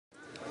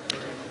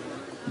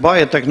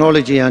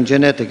biotechnology and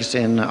genetics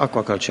in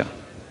aquaculture.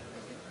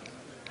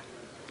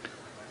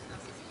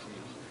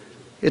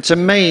 It's a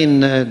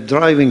main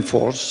driving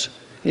force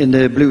in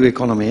the blue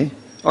economy,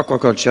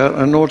 aquaculture,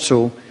 and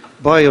also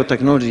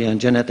biotechnology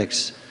and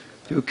genetics.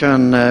 You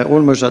can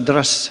almost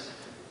address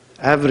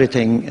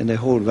everything in the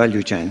whole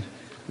value chain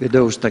with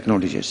those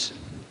technologies.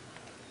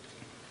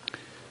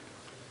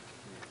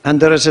 And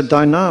there is a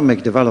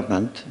dynamic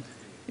development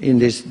in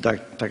these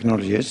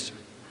technologies,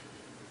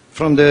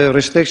 from the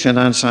restriction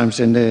enzymes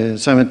in the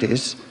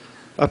 70s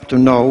up to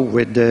now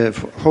with the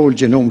whole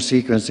genome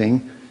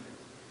sequencing,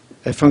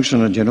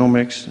 functional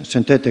genomics,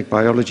 synthetic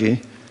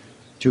biology.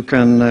 You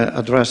can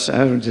address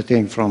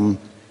everything from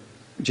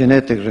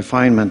genetic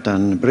refinement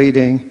and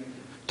breeding,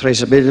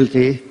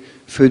 traceability,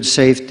 food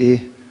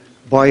safety,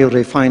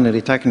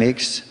 biorefinery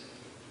techniques,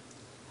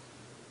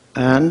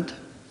 and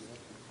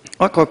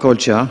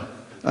aquaculture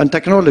and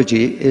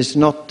technology is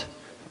not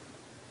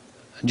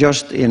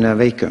just in a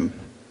vacuum.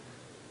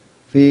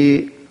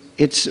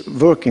 It's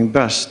working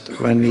best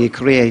when we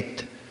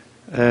create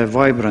a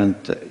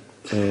vibrant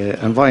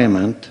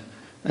environment,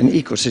 an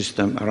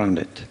ecosystem around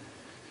it.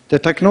 The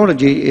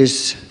technology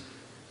is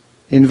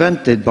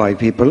invented by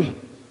people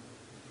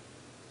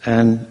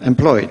and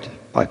employed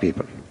by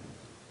people.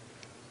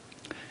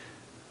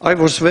 I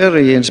was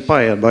very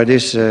inspired by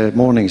these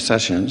morning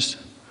sessions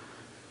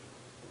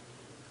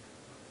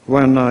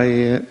when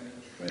I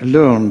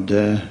learned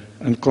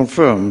and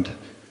confirmed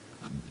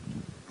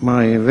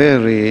my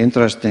very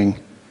interesting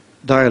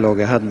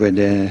dialogue I had with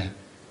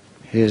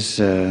His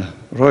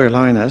Royal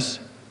Highness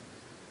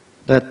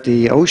that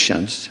the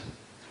oceans,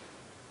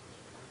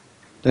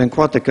 the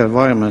aquatic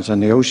environments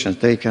and the oceans,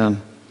 they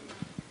can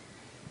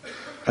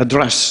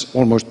address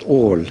almost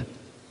all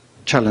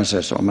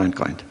challenges of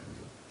mankind.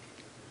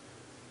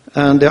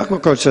 And the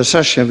aquaculture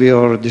session we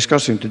are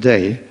discussing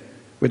today,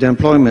 with the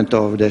employment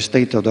of the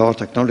state-of-the-art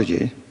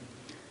technology,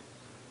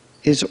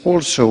 is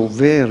also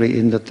very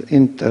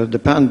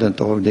interdependent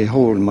of the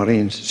whole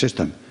marine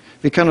system.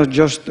 We cannot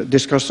just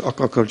discuss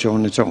aquaculture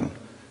on its own.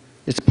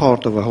 It's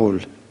part of a whole.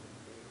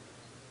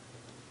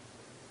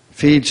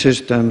 Feed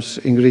systems,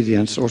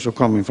 ingredients also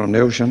coming from the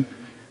ocean,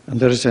 and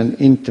there is an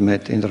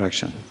intimate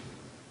interaction.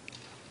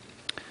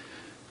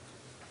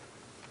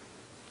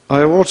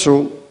 I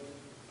also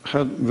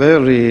had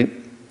very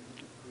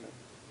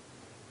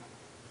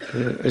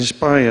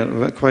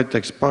quite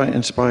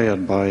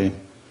inspired by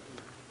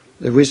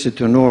the visit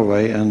to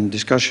Norway and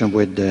discussion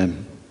with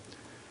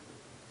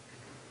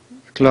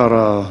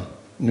Clara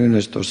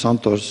Nunes dos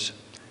Santos,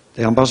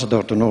 the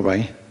ambassador to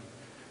Norway,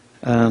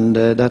 and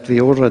that we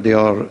already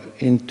are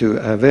into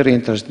a very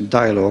interesting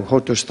dialogue how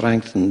to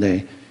strengthen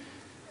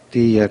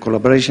the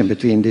collaboration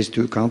between these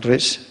two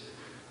countries.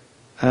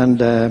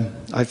 And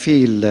I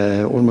feel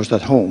almost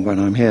at home when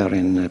I'm here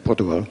in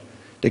Portugal,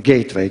 the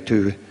gateway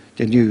to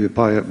the new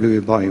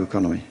blue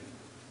bioeconomy.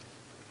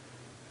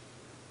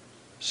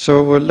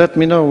 So let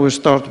me now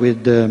start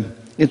with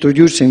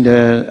introducing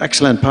the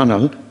excellent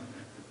panel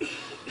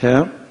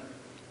here.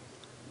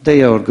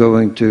 They are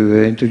going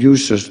to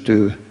introduce us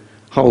to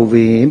how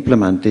we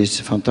implement this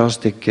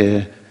fantastic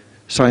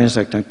science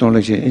and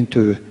technology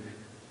into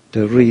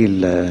the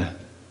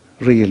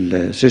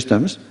real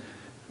systems.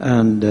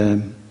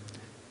 And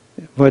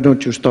why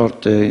don't you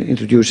start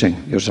introducing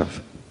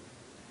yourself?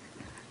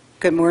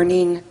 Good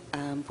morning.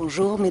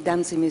 Bonjour,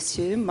 mesdames et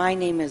messieurs. My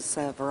name is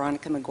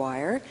Veronica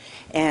McGuire,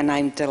 and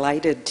I'm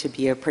delighted to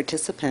be a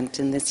participant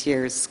in this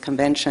year's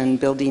convention,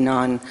 building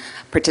on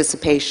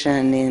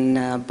participation in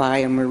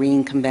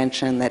Biomarine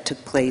Convention that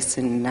took place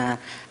in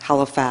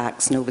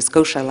Halifax, Nova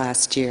Scotia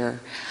last year.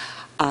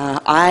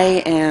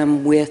 I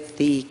am with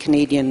the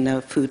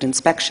Canadian Food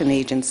Inspection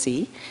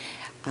Agency,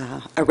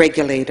 a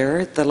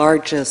regulator, the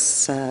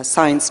largest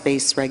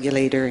science-based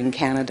regulator in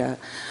Canada.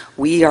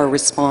 We are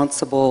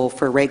responsible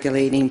for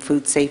regulating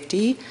food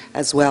safety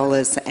as well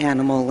as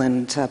animal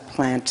and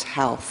plant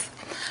health.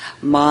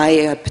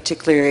 My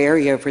particular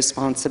area of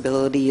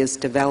responsibility is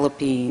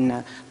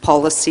developing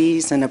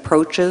policies and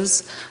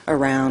approaches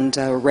around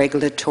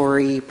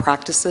regulatory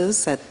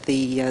practices at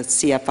the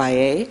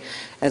CFIA,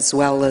 as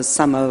well as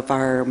some of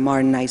our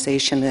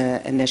modernization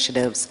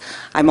initiatives.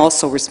 I'm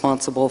also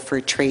responsible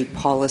for trade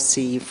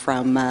policy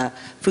from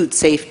food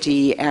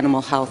safety,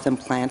 animal health, and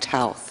plant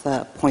health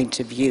point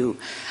of view.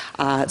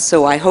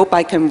 So I hope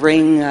I can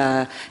bring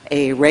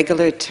a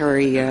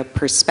regulatory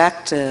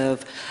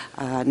perspective,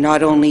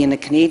 not only in a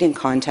Canadian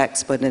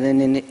context, but in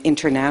an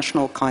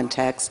international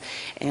context,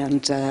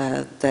 and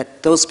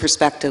that those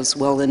perspectives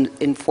will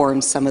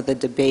inform some of the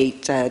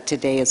debate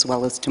today as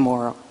well as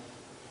tomorrow.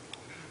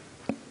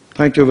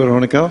 Thank you,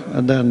 Veronica.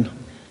 And then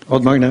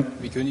Odd Magne.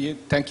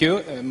 Thank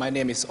you. My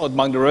name is Odd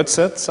Magne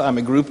Rødseth. I'm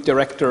a group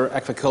director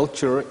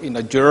aquaculture in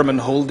a German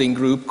holding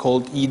group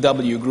called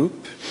EW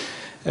Group.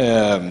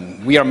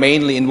 We are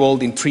mainly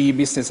involved in three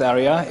business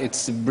areas.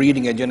 It's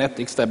breeding and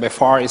genetics that by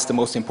far is the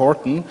most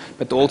important,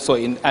 but also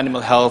in animal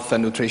health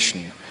and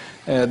nutrition.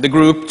 The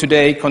group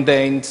today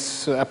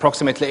contains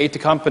approximately 80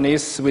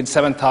 companies with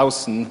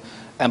 7,000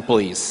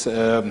 employees.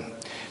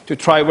 To To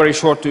try very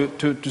short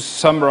to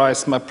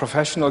summarize my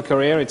professional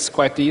career, it's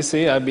quite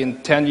easy. I've been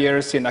 10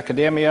 years in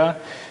academia,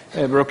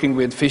 working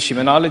with fish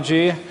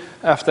immunology.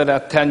 After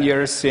that, 10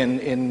 years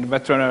in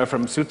veterinary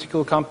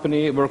pharmaceutical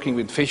company, working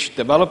with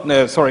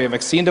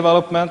vaccine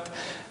development.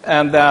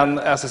 And then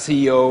as a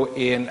CEO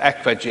in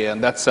Aquagen,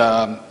 that's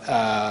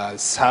a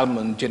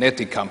salmon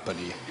genetic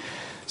company.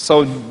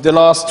 So the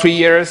last 3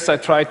 years, I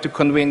tried to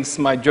convince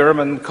my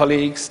German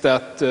colleagues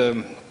that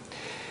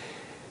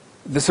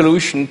the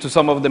solution to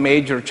some of the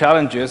major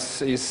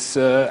challenges is,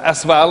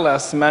 as well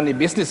as many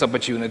business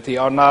opportunities,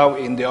 are now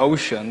in the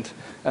ocean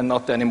and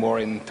not anymore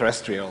in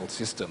terrestrial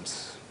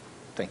systems.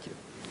 Thank you.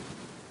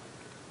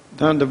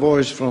 Then the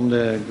voice from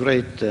the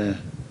great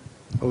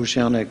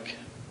oceanic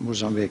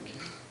Mozambique.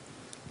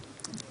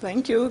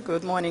 Thank you.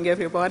 Good morning,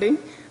 everybody.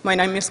 My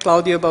name is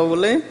Claudio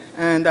Baule,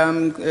 and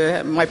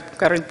my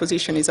current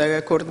position is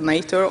a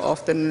coordinator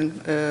of the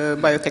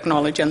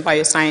Biotechnology and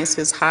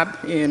Biosciences Hub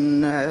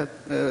in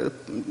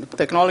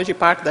technology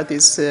park that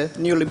is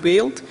newly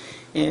built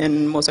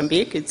in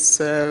Mozambique. It's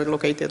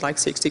located like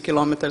 60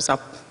 kilometers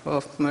up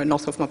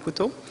north of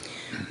Maputo.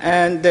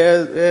 And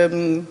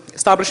the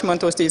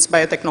establishment of this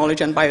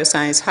Biotechnology and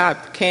Bioscience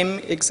Hub came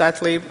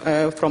exactly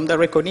from the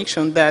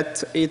recognition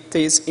that it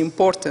is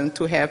important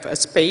to have a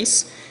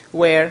space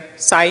where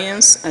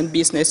science and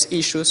business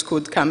issues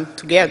could come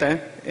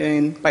together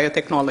in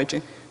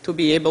biotechnology to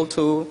be able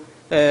to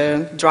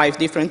drive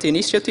different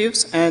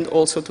initiatives and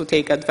also to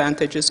take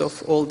advantages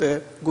of all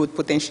the good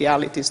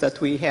potentialities that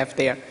we have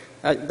there,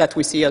 that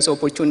we see as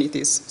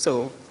opportunities.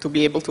 So to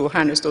be able to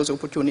harness those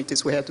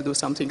opportunities, we have to do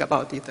something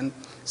about it, and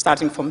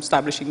starting from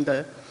establishing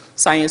the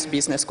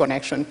science-business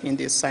connection in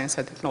this science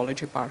and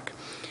technology park.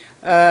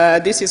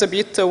 This is a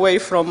bit away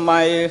from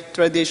my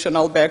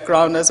traditional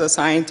background as a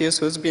scientist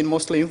who's been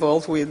mostly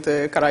involved with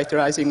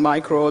characterizing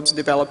microbes,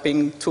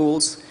 developing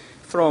tools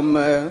from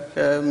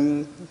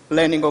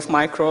learning of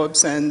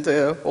microbes, and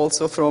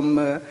also from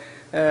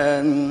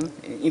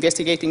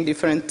investigating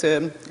different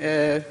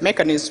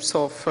mechanisms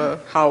of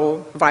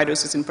how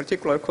viruses in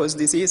particular cause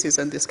diseases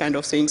and this kind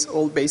of things,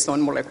 all based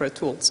on molecular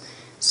tools.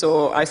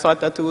 So I thought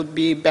that it would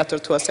be better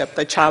to accept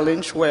a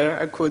challenge where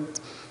I could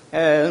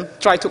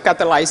try to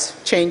catalyze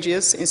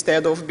changes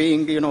instead of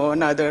being,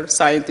 another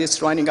scientist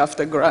running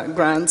after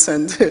grants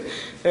and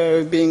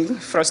being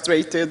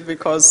frustrated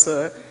because,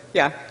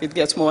 it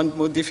gets more and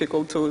more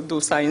difficult to do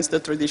science the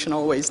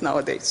traditional ways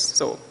nowadays.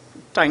 So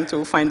trying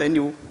to find a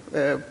new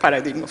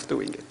paradigm of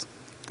doing it.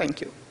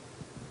 Thank you.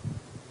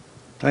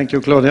 Thank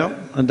you, Claudia.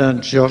 And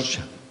then George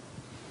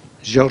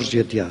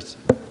Diaz.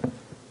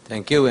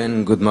 Thank you,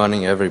 and good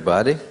morning,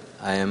 everybody.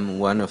 I am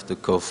one of the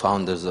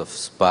co-founders of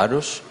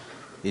Sparus.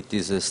 It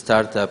is a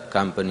startup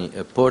company,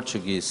 a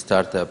Portuguese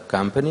startup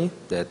company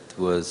that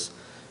was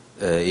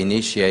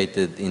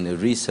initiated in a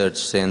research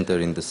center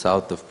in the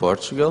south of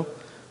Portugal.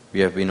 We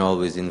have been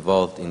always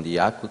involved in the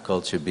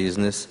aquaculture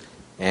business,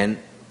 and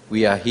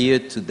we are here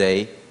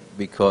today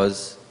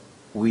because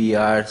we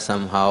are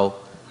somehow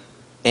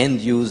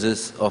end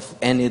users of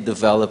any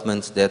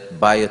developments that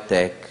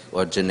biotech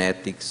or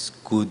genetics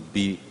could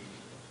be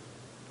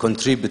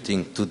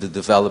contributing to the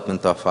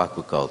development of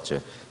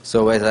aquaculture.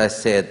 So as I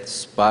said,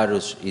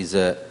 Sparus is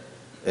a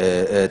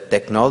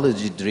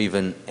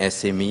technology-driven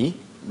SME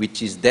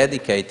which is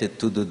dedicated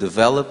to the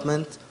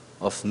development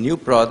of new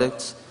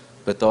products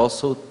but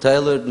also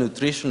tailored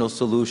nutritional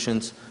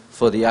solutions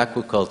for the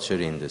aquaculture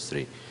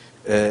industry.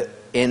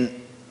 And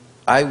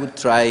I would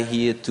try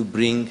here to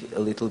bring a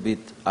little bit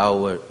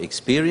our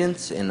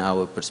experience and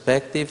our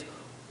perspective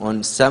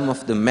on some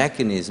of the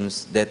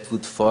mechanisms that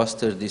would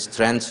foster this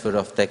transfer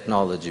of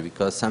technology,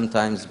 because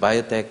sometimes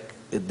biotech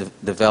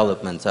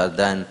developments are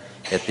done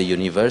at the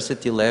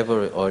university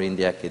level or in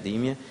the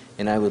academia,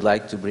 and I would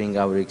like to bring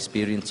our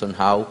experience on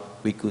how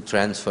we could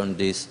transform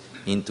this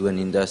into an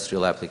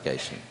industrial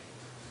application.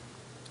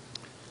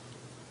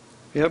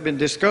 We have been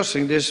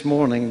discussing this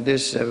morning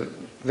this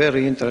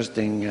very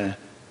interesting,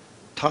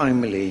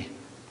 timely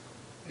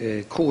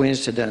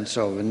coincidence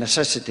of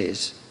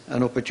necessities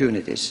and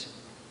opportunities.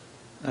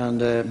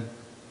 And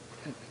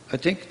I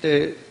think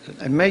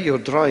a major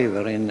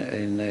driver in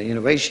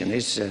innovation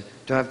is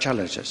to have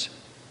challenges.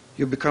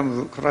 You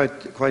become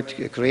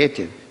quite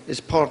creative. It's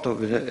part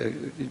of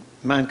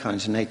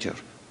mankind's nature.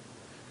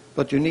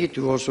 But you need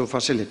to also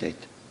facilitate.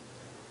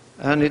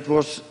 And it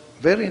was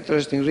very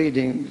interesting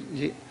reading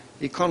the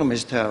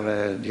Economist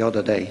here the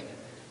other day.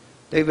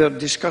 They were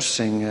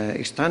discussing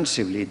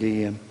extensively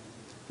the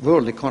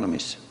world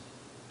economies,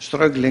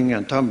 struggling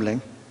and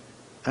tumbling.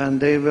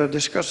 And they were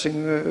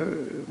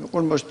discussing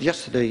almost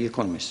yesterday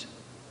economies.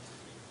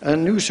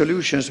 And new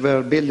solutions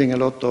were building a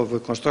lot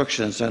of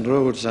constructions and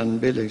roads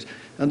and buildings.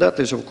 And that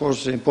is, of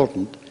course,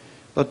 important.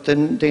 But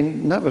then they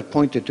never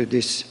pointed to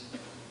this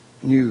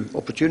new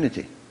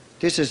opportunity.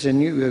 This is a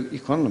new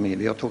economy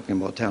we are talking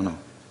about here now.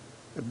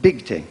 A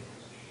big thing.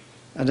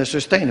 And a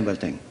sustainable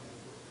thing.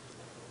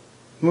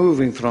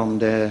 Moving from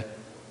the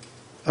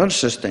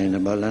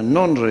unsustainable and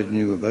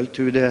non-renewable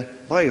to the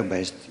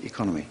bio-based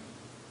economy.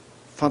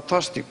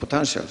 Fantastic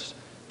potentials.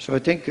 So I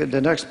think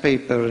the next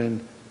paper in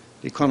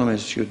the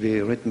economists should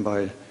be written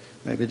by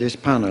maybe this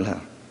panel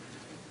here,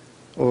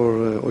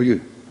 or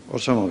you, or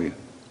some of you.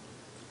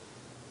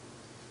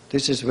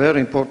 This is very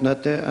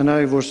important, and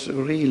I was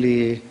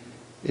really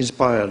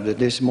inspired with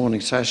this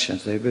morning's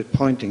sessions. They were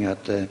pointing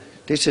at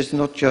this is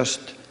not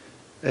just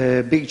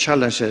big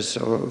challenges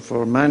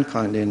for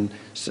mankind in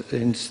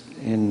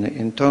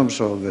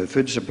terms of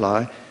food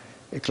supply,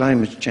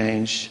 climate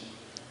change,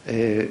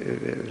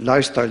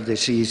 lifestyle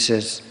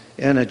diseases,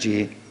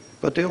 energy,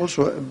 but they're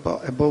also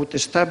about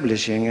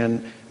establishing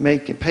and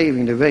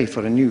paving the way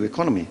for a new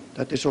economy.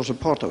 That is also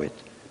part of it.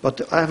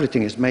 But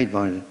everything is made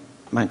by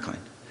mankind.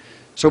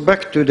 So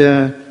back to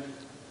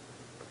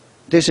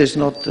this is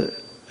not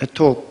a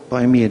talk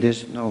by me,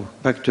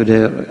 back to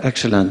the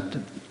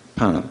excellent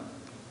panel.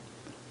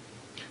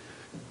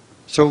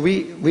 So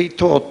we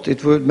thought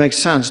it would make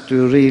sense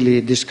to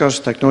really discuss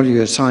technology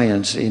and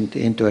science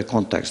into a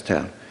context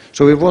here.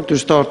 So we want to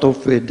start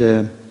off with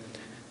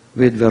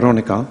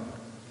Veronica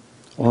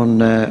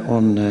on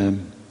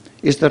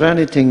is there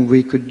anything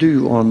we could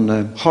do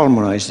on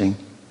harmonizing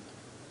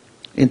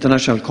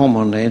international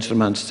common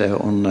instruments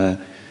on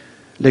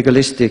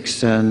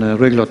legalistics and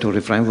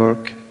regulatory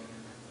framework,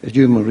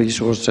 human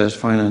resources,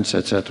 finance,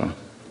 etc.?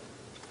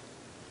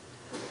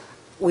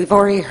 We've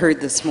already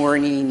heard this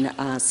morning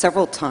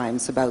several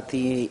times about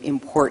the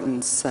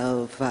importance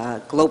of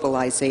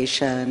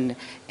globalization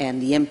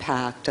and the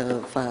impact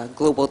of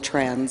global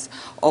trends,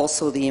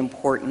 also the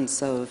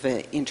importance of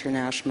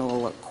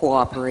international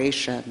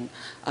cooperation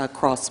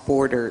across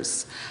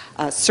borders.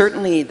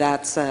 Certainly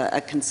that's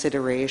a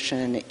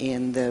consideration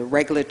in the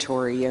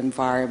regulatory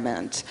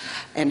environment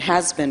and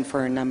has been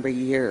for a number of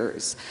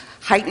years.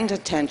 Heightened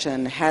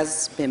attention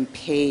has been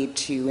paid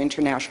to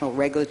international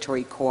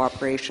regulatory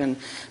cooperation,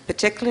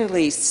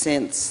 particularly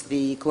since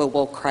the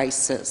global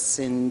crisis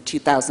in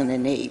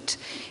 2008.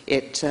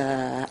 It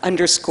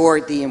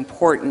underscored the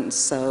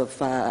importance of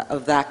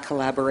that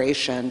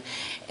collaboration,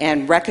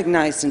 and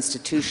recognized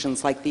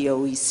institutions like the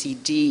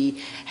OECD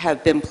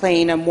have been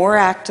playing a more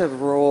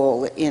active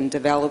role in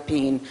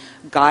developing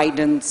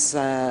guidance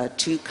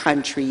to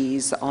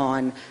countries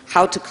on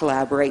how to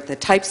collaborate, the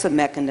types of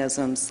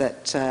mechanisms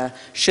that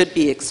should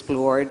be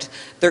explored,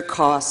 their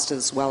cost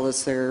as well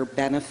as their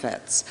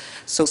benefits.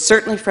 So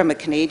certainly from a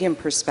Canadian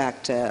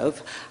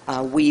perspective,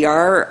 we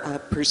are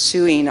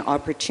pursuing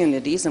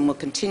opportunities and will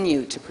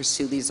continue to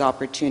pursue these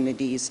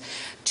opportunities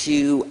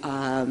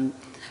to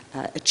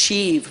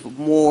achieve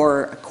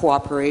more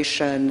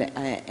cooperation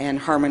and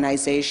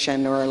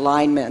harmonization or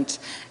alignment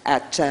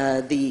at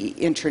the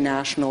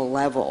international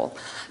level.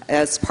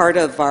 As part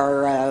of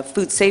our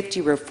food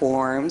safety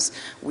reforms,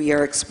 we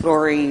are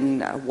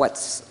exploring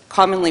what's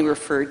commonly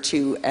referred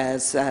to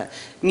as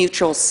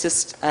mutual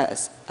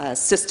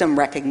system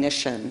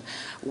recognition,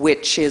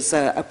 which is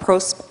a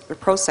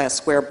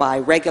process whereby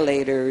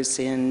regulators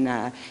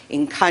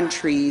in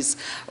countries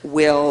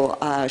will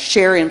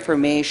share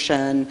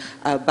information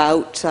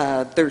about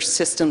their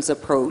systems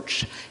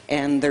approach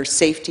and their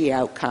safety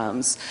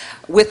outcomes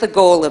with the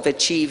goal of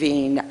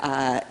achieving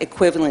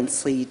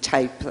equivalency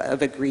type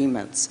of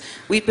agreements.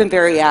 We've been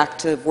very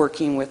active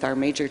working with our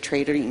major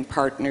trading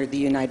partner, the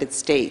United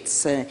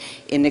States,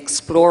 in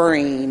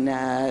exploring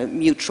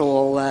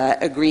mutual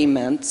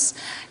agreements,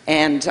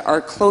 and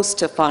are close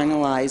to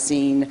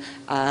finalizing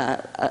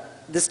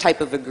this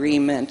type of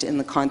agreement in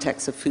the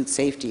context of food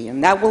safety.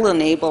 And that will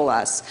enable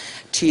us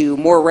to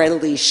more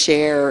readily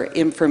share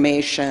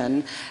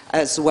information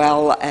as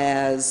well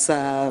as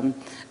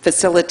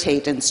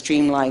facilitate and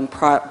streamline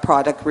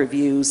product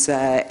reviews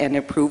and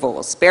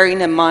approvals,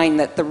 bearing in mind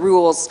that the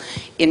rules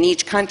in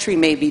each country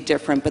may be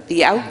different, but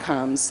the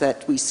outcomes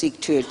that we seek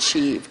to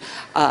achieve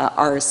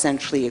are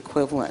essentially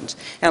equivalent.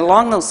 And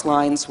along those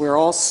lines, we're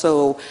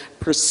also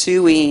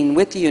pursuing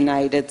with the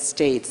United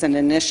States an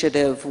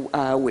initiative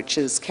which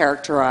is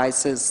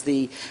characterized as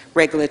the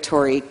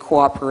Regulatory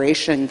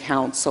Cooperation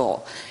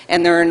Council.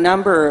 And there are a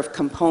number of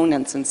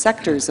components and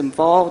sectors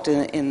involved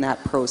in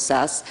that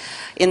process.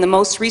 In the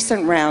most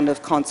recent round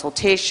of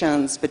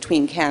consultations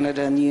between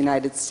Canada and the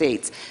United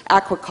States,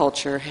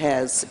 aquaculture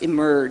has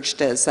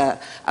emerged as a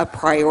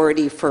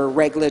priority for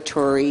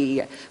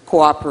regulatory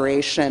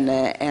cooperation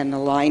and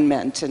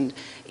alignment. And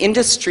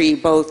industry,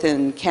 both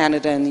in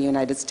Canada and the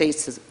United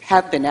States,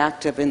 have been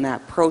active in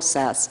that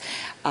process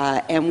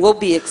and will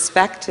be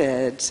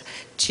expected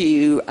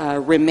to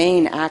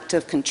remain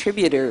active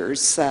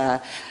contributors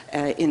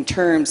in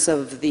terms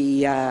of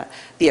the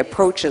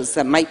approaches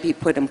that might be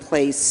put in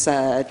place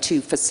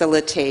to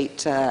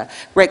facilitate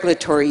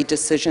regulatory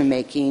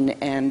decision-making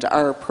and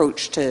our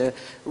approach to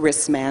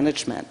risk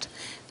management.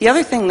 The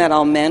other thing that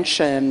I'll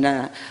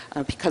mention,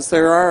 because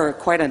there are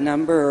quite a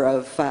number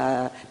of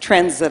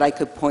trends that I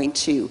could point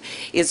to,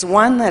 is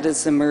one that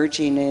is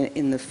emerging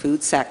in the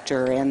food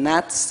sector, and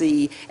that's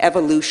the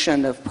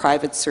evolution of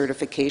private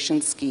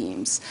certification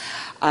schemes.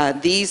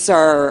 These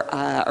are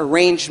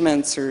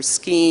arrangements or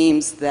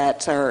schemes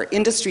that are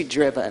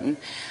industry-driven,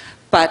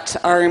 but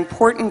are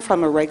important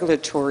from a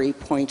regulatory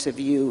point of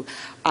view.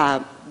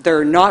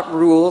 They're not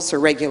rules or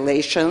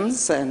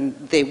regulations, and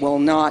they will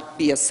not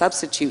be a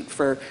substitute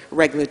for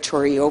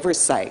regulatory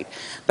oversight.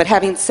 But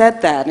having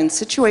said that, in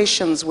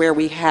situations where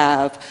we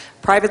have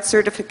private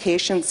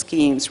certification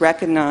schemes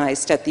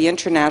recognized at the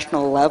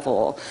international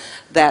level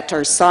that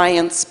are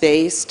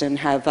science-based and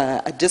have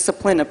a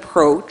disciplined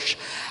approach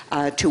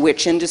to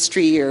which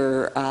industry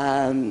or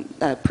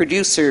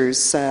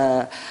producers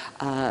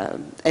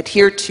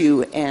adhere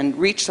to and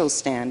reach those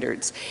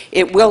standards,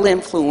 it will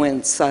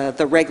influence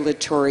the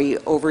regulatory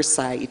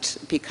oversight,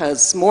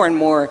 because more and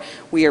more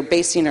we are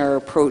basing our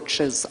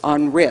approaches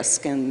on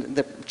risk, and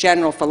the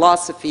general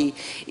philosophy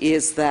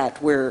is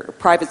that where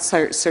private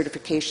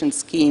certification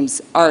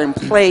schemes are in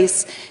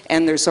place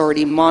and there's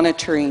already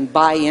monitoring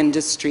by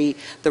industry,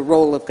 the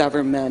role of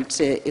government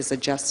is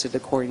adjusted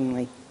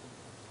accordingly.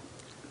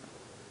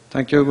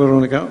 Thank you,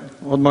 Veronica.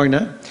 Odd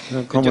Magne,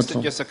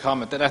 just a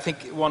comment. And I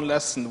think one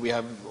lesson we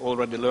have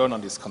already learned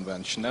on this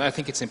convention, and I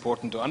think it's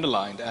important to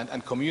underline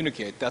and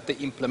communicate, that the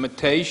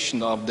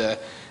implementation of the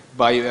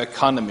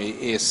bioeconomy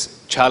is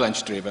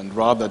challenge-driven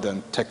rather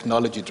than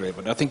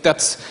technology-driven. I think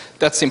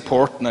that's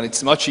important, and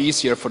it's much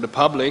easier for the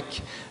public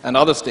and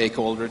other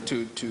stakeholders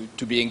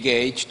to be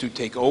engaged, to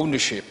take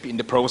ownership in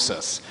the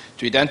process,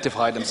 to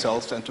identify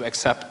themselves and to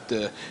accept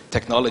the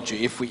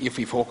technology if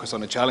we focus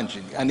on the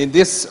challenging. And in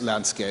this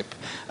landscape,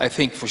 I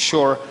think for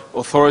sure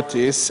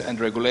authorities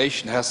and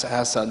regulation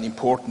has an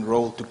important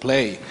role to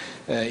play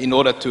in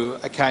order to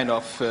kind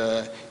of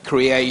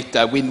create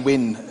a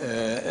win-win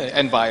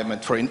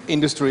environment for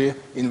industry,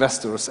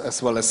 investors,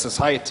 as well as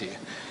society.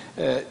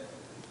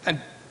 And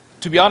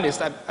to be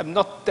honest, I'm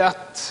not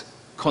that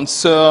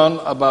concerned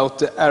about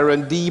the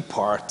R&D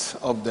part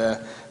of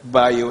the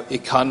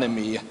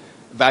bioeconomy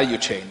value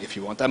chain, if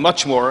you want. I'm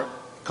much more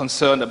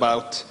concerned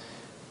about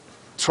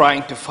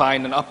trying to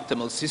find an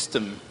optimal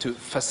system to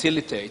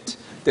facilitate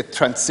the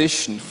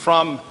transition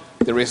from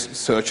the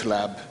research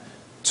lab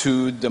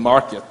to the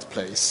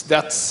marketplace.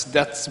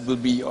 That will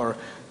be our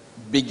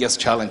biggest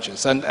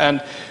challenges.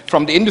 And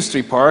from the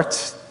industry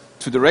part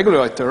to the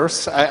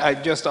regulators, I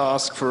just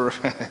ask for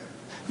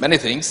many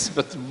things,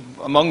 but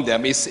among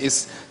them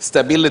is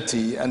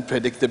stability and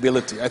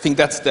predictability. I think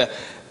that's the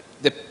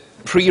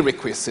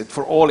prerequisite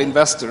for all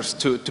investors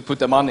to put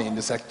their money in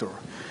the sector.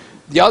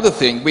 The other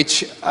thing,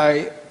 which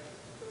I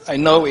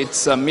know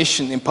it's a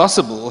mission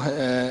impossible,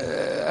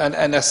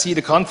 and I see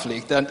the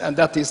conflict, and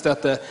that is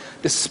that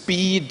the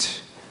speed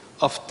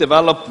of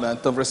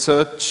development of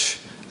research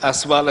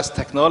as well as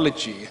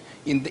technology,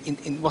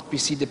 in what we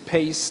see, the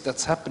pace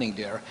that's happening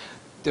there,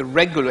 the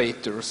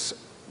regulators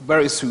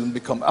very soon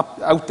become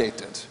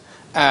outdated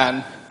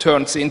and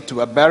turns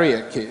into a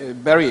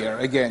barrier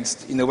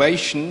against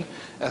innovation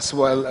as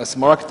well as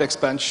market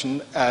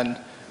expansion, and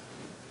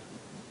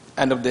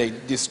end of the day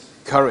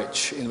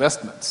discourage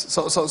investments.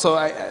 So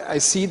I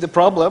see the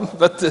problem,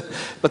 but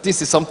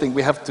this is something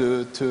we have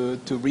to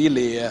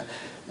really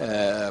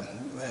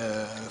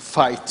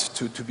fight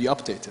to be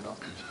updated on.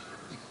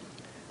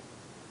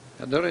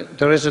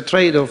 There is a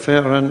trade-off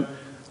here, and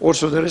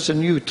also there is a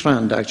new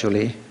trend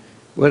actually,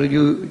 where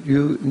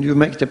you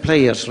make the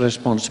players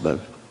responsible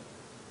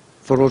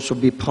for also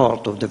be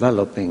part of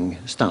developing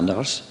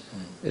standards,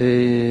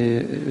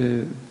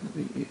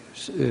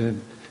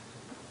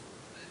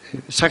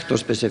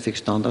 sector-specific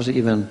standards,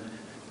 even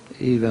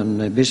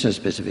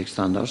business-specific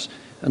standards,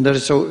 and there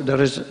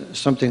is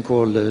something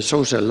called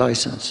social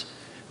license.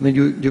 I mean,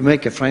 you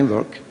make a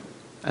framework,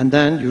 and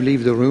then you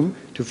leave the room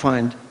to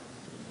find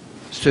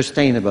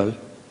sustainable,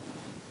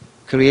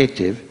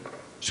 creative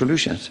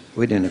solutions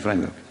within the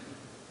framework.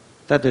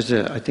 That is,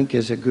 I think,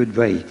 is a good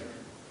way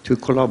to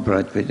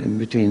collaborate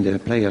between the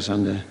players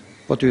and the...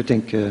 What do you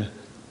think,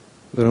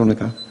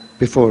 Veronica?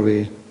 Before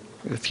a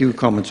few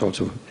comments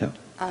also.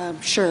 Yeah.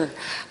 Sure.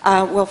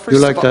 Well, first you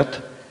like of all,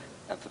 that?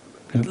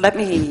 Let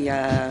me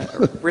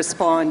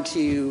respond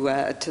to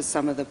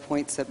some of the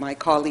points that my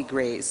colleague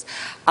raised.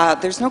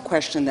 There's no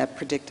question that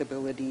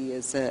predictability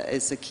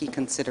is a key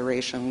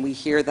consideration. We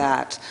hear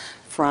that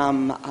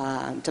from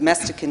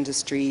domestic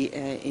industry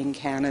in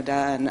Canada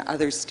and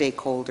other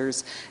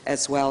stakeholders,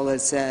 as well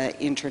as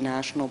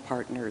international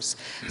partners.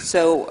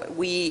 So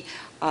we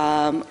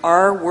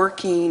are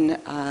working,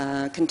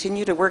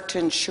 continue to work to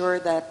ensure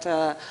that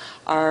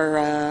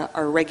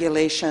our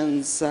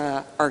regulations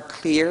are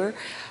clear.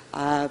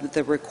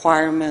 The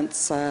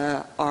requirements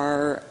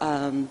are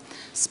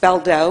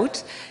spelled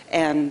out,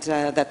 and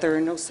that there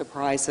are no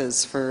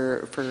surprises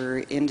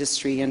for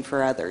industry and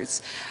for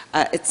others.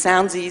 It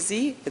sounds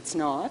easy, it's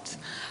not,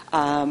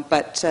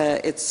 but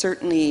it's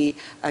certainly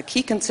a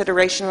key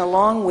consideration,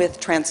 along with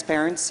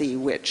transparency,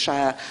 which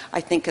I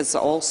think is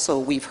also,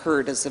 we've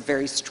heard as a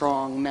very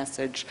strong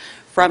message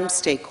from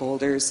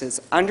stakeholders, is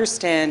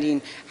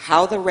understanding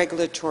how the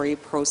regulatory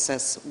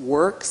process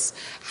works,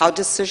 how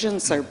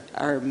decisions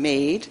are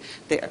made.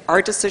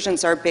 Our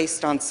decisions are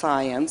based on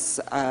science,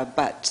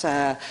 but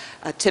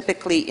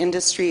typically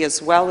industry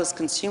as well as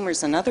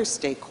consumers and other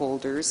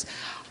stakeholders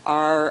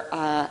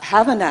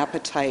have an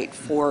appetite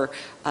for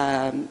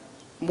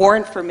more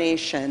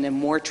information and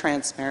more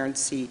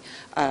transparency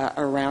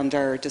around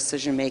our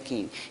decision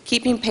making.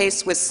 Keeping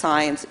pace with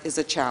science is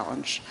a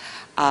challenge.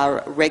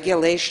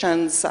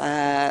 Regulations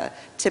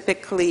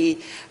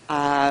typically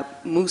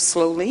move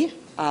slowly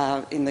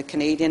in the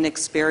Canadian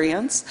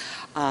experience.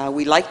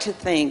 We like to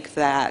think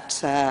that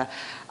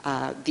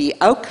the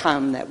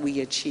outcome that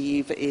we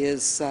achieve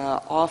is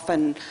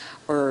often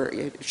or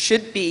it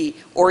should be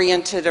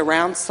oriented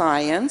around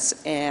science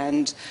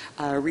and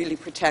really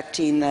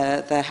protecting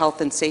the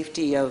health and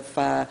safety of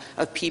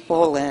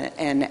people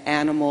and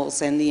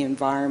animals and the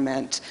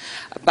environment.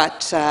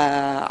 But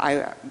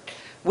I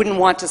wouldn't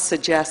want to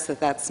suggest that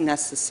that's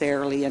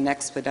necessarily an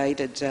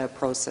expedited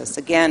process.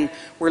 Again,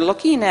 we're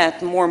looking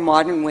at more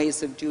modern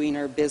ways of doing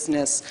our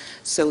business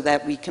so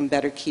that we can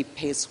better keep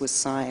pace with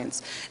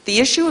science. The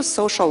issue of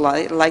social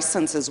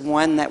license is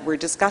one that we're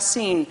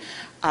discussing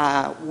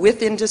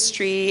with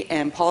industry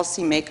and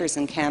policymakers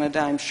in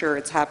Canada. I'm sure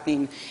it's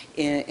happening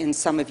in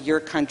some of your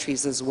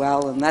countries as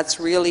well, and that's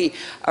really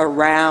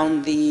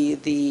around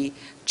the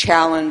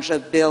challenge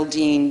of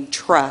building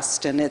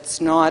trust, and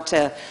it's not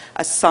a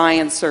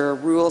science or a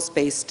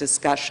rules-based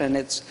discussion,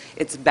 it's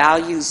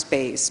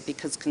values-based,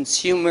 because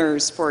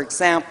consumers, for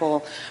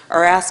example,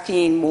 are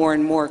asking more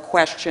and more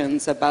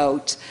questions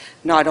about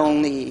not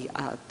only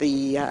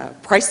the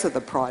price of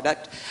the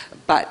product,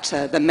 but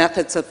the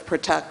methods of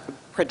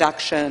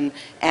production,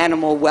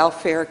 animal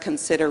welfare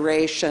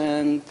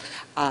consideration,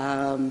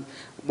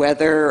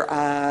 whether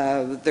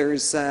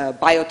there's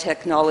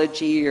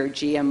biotechnology or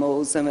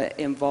GMOs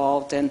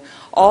involved, and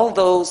all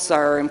those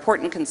are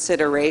important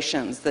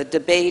considerations. The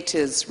debate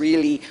is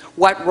really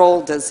what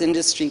role does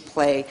industry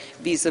play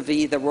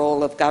vis-a-vis the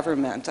role of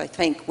government. I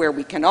think where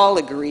we can all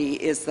agree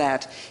is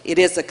that it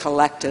is a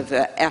collective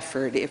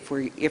effort if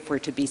we're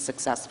to be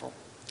successful.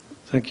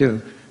 Thank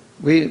you.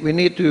 We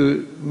need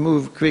to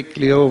move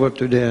quickly over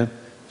to the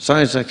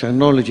science and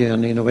technology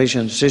and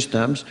innovation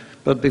systems,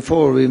 but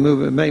before we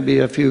move, maybe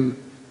a few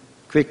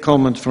quick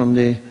comments from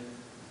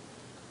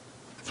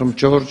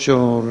George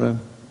or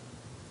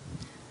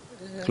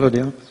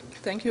Claudia.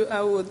 Thank you.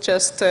 I would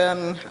just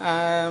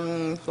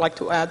like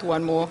to add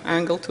one more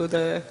angle to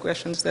the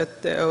questions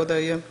that, or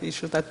the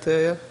issue that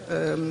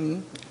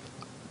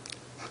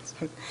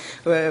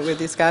we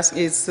discussed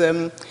is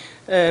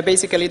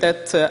basically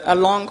that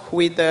along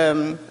with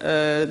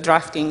the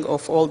drafting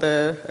of all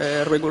the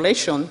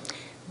regulation,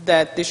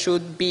 that there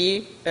should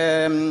be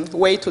a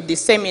way to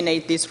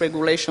disseminate this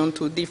regulation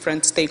to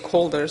different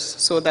stakeholders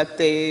so that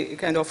they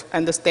kind of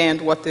understand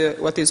what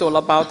it's all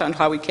about and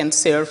how we can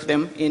serve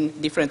them in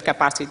different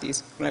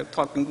capacities. We're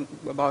talking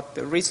about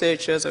the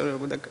researchers, or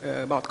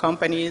about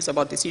companies,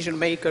 about decision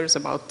makers,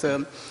 about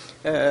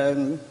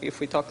if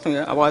we talk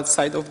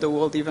outside of the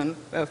world, even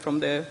from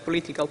the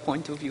political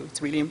point of view.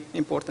 It's really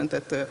important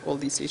that all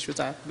these issues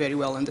are very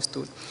well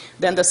understood.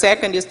 Then the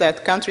second is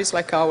that countries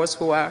like ours,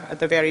 who are at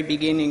the very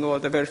beginning or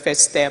the very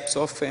first steps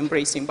of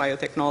embracing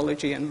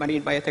biotechnology and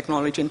marine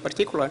biotechnology in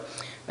particular,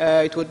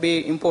 it would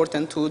be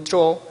important to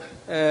draw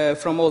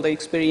from all the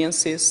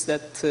experiences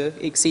that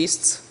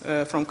exist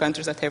from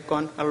countries that have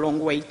gone a long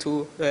way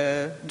to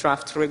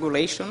draft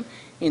regulation,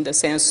 in the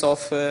sense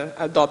of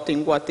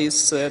adopting what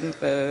is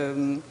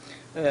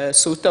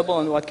suitable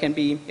and what can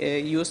be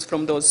used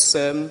from those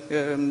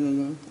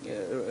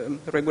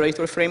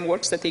regulatory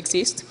frameworks that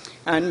exist,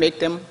 and make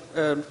them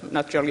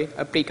naturally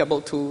applicable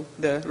to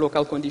the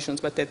local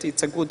conditions, but that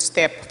it's a good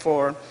step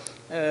for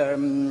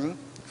the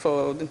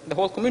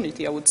whole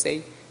community, I would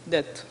say,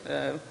 that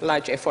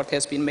large effort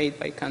has been made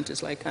by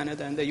countries like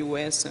Canada and the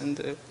US and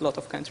a lot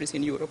of countries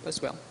in Europe as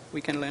well.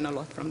 We can learn a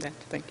lot from that.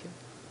 Thank you.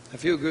 A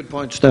few good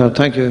points there.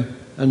 Thank you.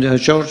 And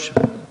George?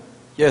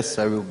 Yes,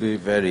 I will be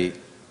very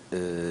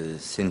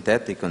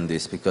synthetic on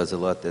this because a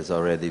lot has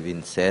already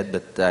been said,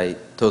 but I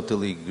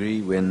totally agree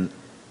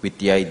with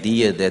the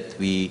idea that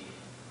we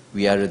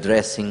are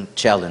addressing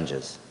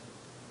challenges.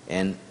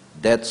 And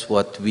that's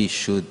what we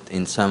should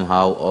in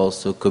somehow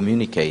also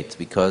communicate,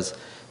 because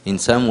in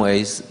some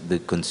ways the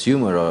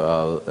consumer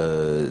or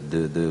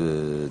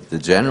the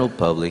general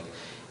public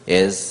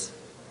is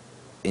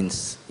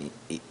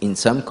in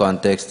some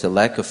context a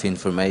lack of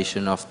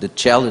information of the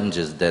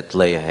challenges that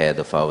lay ahead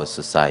of our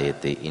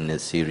society in a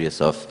series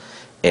of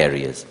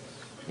areas.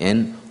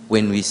 And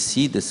when we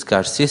see the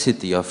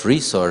scarcity of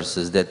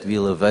resources that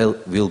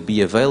will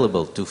be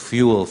available to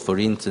fuel, for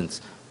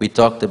instance, we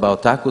talked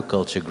about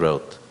aquaculture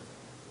growth,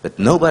 but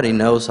nobody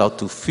knows how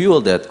to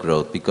fuel that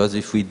growth, because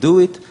if we do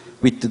it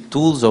with the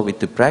tools or with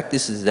the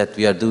practices that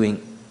we are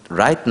doing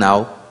right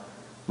now,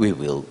 we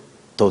will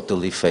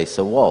totally face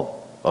a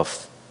wall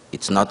of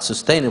it's not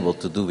sustainable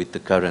to do with the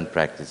current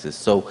practices.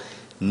 So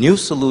new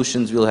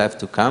solutions will have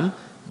to come,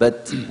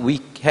 but we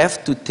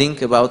have to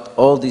think about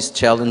all these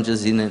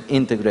challenges in an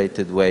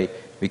integrated way,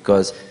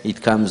 because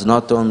it comes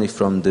not only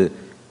from the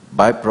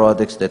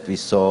byproducts that we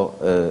saw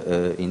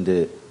in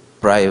the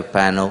prior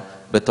panel,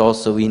 but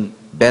also in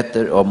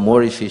better or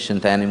more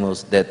efficient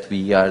animals that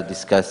we are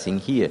discussing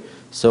here.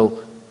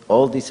 So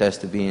all this has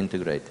to be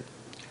integrated.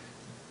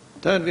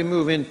 Then we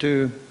move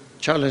into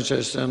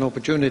challenges and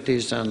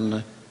opportunities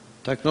and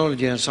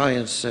technology and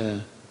science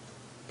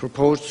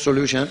proposed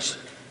solutions.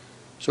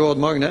 So Odd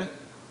Magne,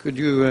 could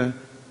you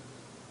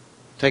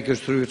take us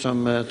through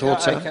some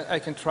thoughts? Yeah, I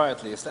can try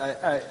at least.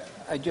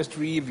 I just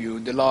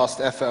reviewed the last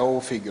FAO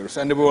figures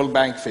and the World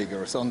Bank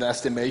figures on the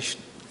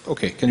estimation.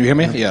 Okay, can you hear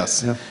me? Yeah.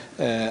 Yes.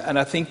 Yeah. And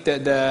I think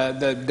that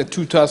the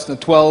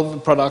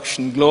 2012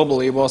 production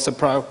globally was a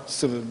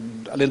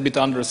little bit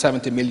under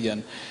 70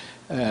 million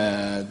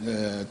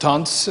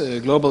tons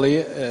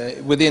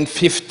globally. Within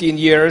 15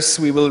 years,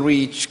 we will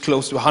reach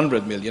close to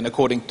 100 million,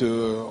 according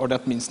to, or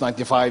that means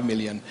 95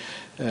 million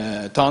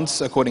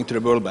tons, according to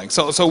the World Bank.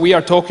 So we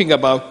are talking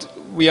about,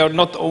 we are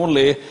not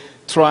only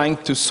trying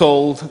to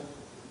solve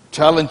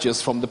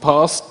challenges from the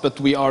past, but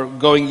we are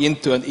going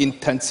into an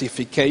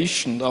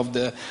intensification of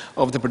the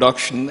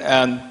production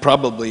and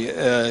probably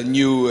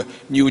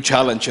new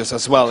challenges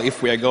as well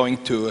if we are going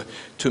to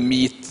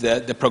meet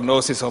the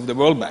prognosis of the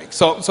World Bank.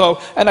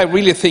 And I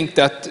really think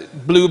that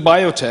blue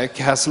biotech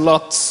has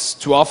lots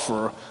to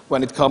offer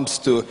when it comes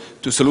to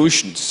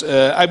solutions.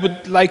 I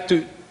would like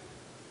to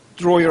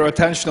draw your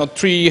attention on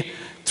three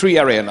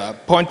areas.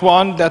 Point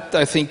one, that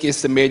I think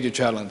is the major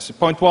challenge.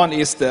 Point one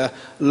is the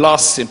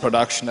loss in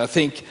production. I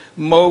think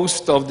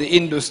most of the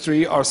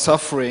industry are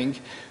suffering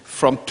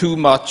from too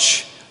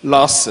much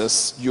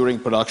losses during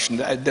production.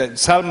 The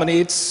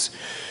salmonids,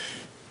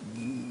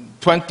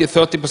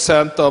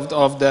 20–30%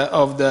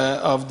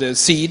 of the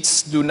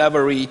seeds do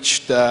never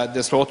reach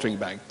the slaughtering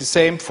bank. The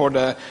same for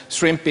the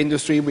shrimp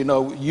industry. We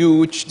know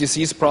huge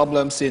disease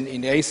problems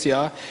in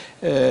Asia.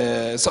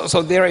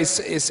 So there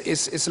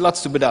is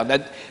lots to be done.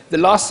 And the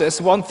losses,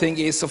 one thing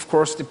is, of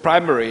course, the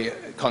primary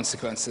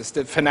consequences,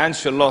 the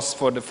financial loss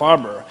for the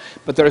farmer.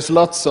 But there is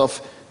lots of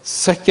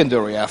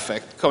secondary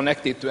effect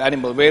connected to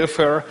animal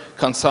welfare,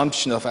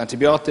 consumption of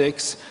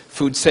antibiotics,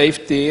 food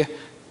safety,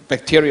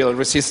 bacterial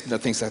resistance,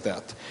 and things like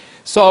that.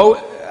 So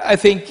I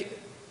think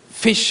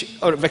fish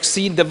or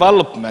vaccine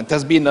development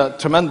has been a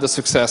tremendous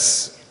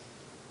success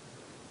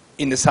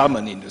in the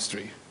salmon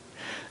industry.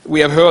 We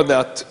have heard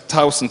that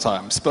 1,000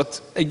 times, but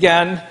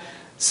again,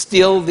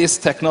 still this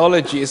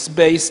technology is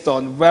based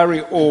on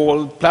very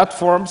old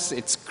platforms.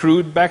 It's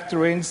crude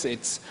bacterines,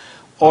 it's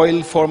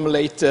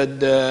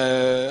oil-formulated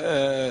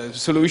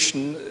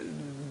solution,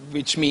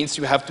 which means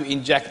you have to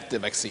inject the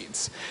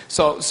vaccines.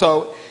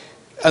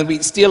 And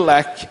we still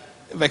lack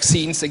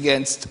vaccines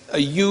against a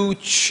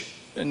huge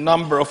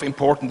number of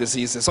important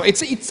diseases. So I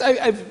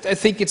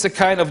think it's a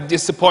kind of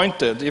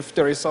disappointed, if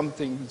there is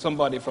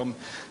somebody from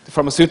the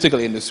pharmaceutical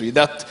industry,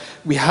 that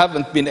we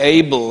haven't been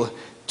able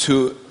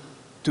to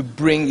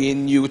bring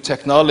in new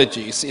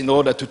technologies in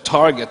order to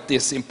target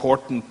these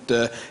important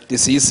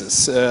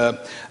diseases.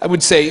 I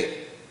would say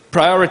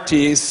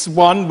priorities,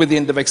 one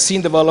within the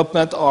vaccine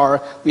development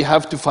are we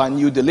have to find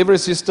new delivery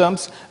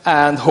systems,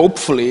 and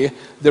hopefully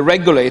the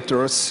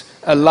regulators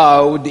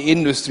allow the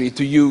industry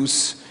to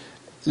use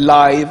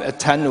live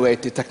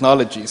attenuated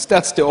technologies.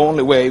 That's the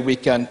only way we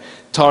can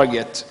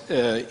target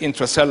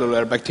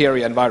intracellular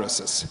bacteria and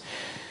viruses.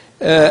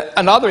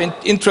 Another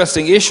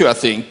interesting issue, I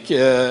think,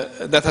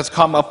 that has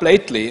come up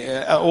lately,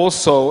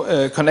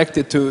 also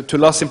connected to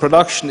loss in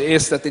production,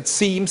 is that it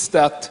seems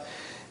that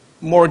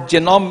more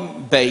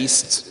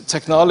genome-based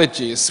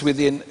technologies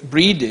within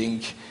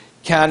breeding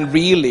can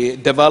really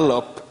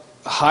develop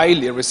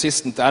highly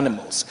resistant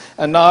animals.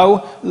 And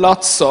now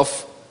lots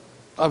of,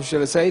 how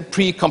shall I say,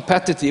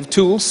 pre-competitive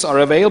tools are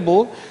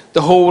available.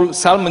 The whole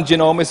salmon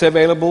genome is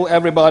available.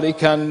 Everybody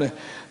can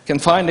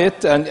find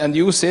it and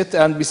use it,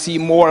 and we see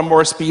more and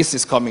more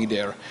species coming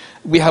there.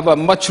 We have a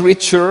much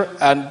richer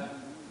and,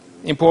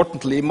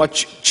 importantly,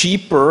 much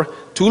cheaper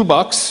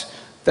toolbox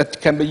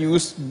that can be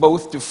used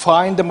both to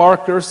find the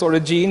markers or the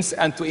genes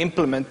and to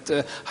implement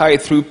high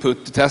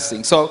throughput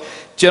testing. So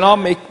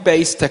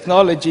genomic-based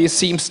technology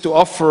seems to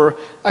offer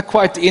a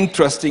quite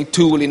interesting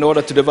tool in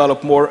order to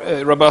develop more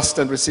robust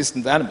and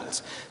resistant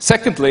animals.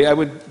 Secondly, I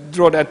would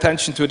draw the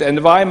attention to the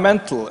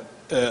environmental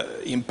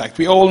impact.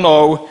 We all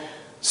know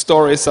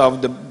stories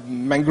of the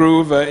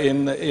mangrove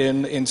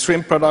in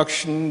shrimp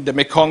production, the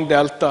Mekong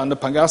Delta and the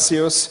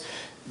Pangasius,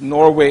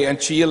 Norway and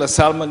Chile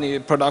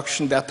salmon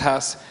production that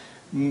has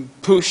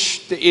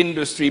push the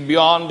industry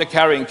beyond the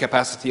carrying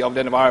capacity of the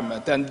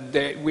environment, and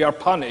we are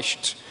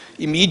punished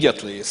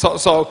immediately.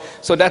 So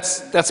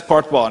that's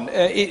part one.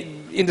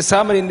 In the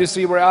salmon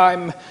industry, where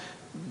I'm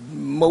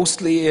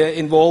mostly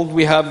involved,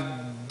 we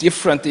have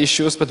different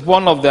issues, but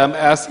one of them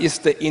is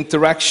the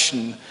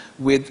interaction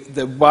with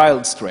the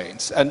wild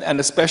strains, and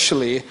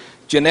especially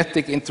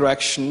genetic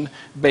interaction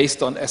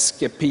based on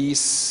escapee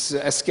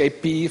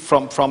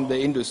from the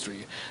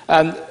industry.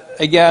 And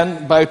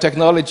again,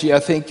 biotechnology, I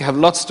think, have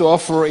lots to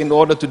offer in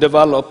order to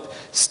develop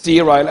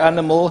sterile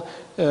animal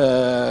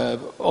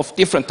of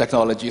different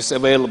technologies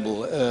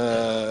available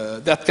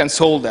that can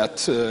solve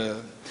that.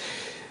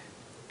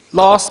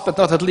 Last but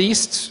not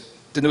least,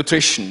 the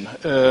nutrition.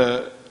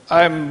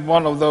 I'm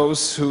one of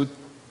those who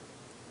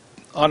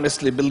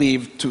honestly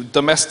believe to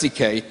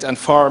domesticate and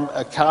farm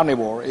a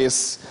carnivore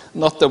is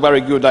not a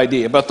very good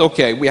idea. But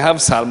okay, we have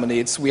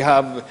salmonids, we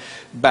have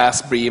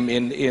bass bream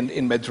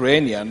in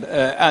Mediterranean.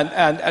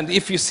 And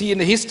if you see in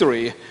the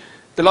history,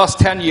 the last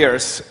 10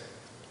 years,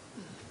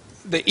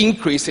 the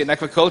increase in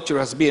aquaculture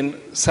has been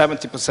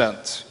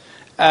 70%.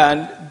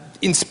 And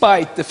in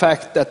spite the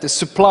fact that the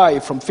supply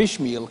from fish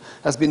meal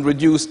has been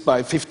reduced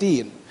by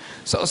 15.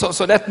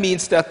 So that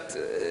means that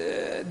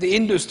the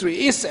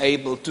industry is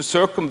able to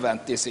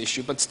circumvent this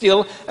issue, but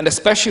still, and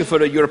especially for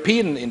the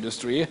European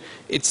industry,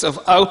 it's of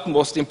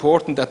utmost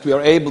importance that we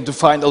are able to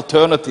find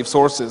alternative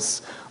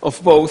sources of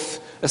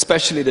both,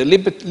 especially the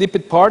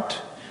lipid part,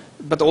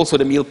 but also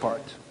the meal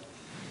part.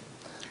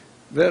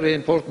 Very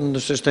important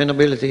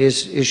sustainability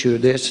issue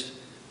this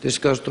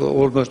discussed to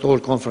almost all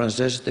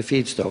conferences, the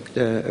feedstock,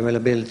 the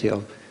availability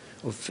of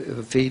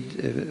feed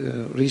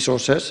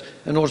resources,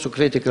 and also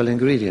critical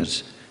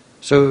ingredients.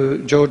 So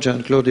George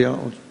and Claudia.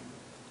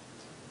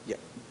 Yeah.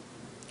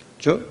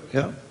 Joe,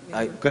 yeah.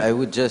 I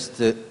would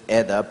just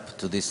add up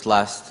to this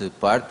last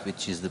part,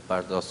 which is the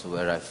part also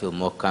where I feel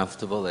more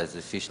comfortable as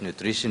a fish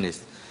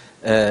nutritionist,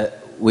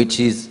 which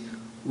is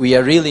we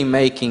are really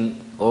making,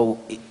 or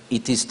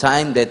it is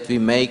time that we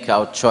make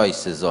our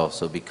choices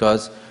also,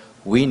 because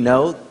we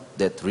know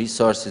that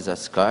resources are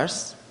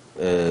scarce.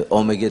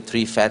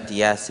 Omega-3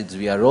 fatty acids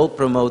we are all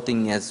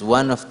promoting as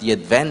one of the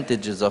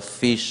advantages of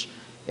fish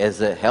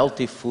as a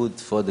healthy food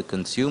for the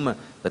consumer,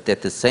 but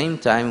at the same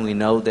time we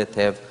know that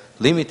have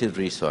limited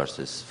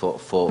resources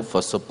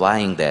for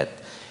supplying that.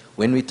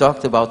 When we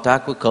talked about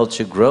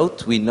aquaculture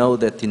growth, we know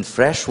that in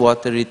fresh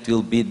water it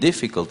will be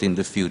difficult in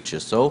the future,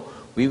 so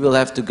we will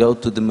have to go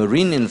to the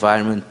marine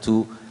environment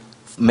to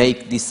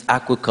make this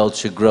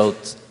aquaculture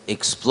growth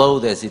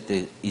explode as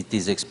it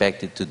is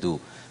expected to do.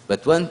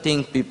 But one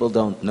thing people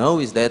don't know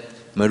is that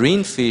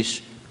marine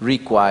fish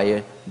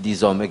require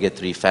these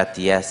omega-3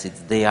 fatty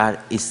acids. They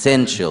are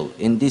essential,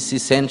 and this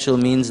essential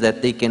means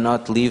that they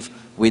cannot live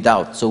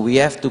without. So we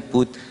have to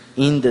put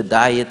in the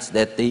diets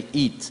that they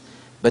eat,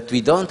 but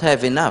we don't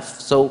have enough.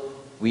 So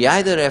we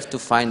either have to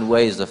find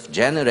ways of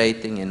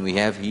generating, and we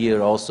have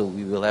here also,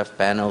 we will have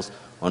panels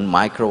on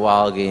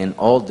microalgae and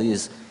all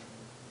these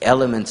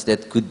elements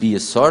that could be a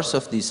source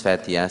of these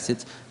fatty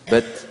acids,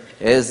 but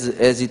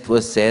as it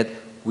was said,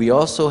 we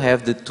also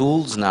have the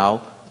tools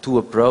now to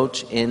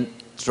approach and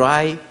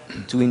try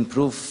to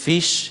improve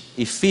fish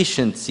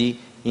efficiency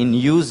in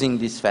using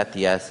these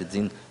fatty acids,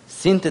 in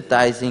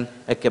synthesizing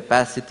a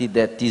capacity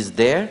that is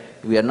there.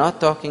 We are not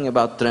talking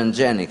about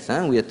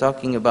transgenics, we are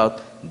talking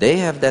about they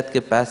have that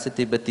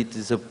capacity, but it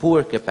is a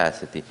poor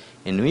capacity.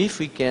 And if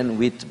we can,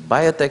 with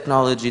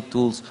biotechnology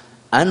tools,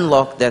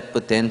 unlock that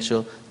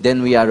potential,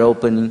 then we are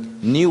opening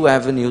new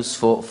avenues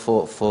for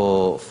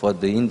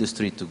the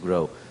industry to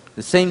grow.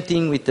 The same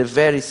thing with a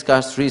very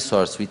scarce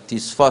resource, which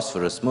is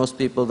phosphorus. Most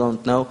people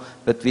don't know,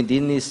 but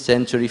within this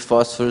century,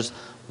 phosphorus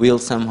will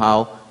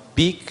somehow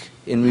peak,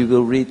 and we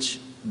will reach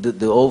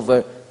the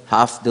over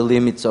half the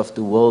limits of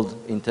the world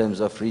in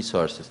terms of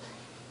resources.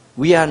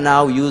 We are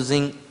now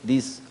using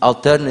these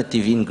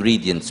alternative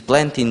ingredients,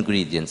 plant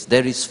ingredients.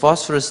 There is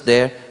phosphorus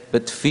there,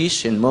 but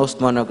fish and most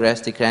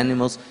monogastric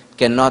animals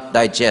cannot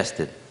digest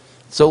it.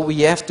 So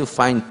we have to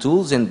find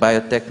tools, and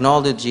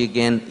biotechnology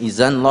again is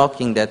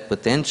unlocking that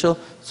potential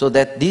so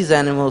that these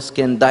animals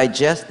can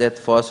digest that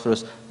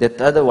phosphorus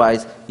that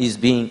otherwise is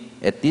being,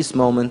 at this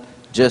moment,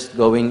 just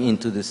going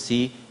into the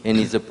sea and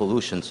is a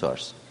pollution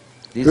source.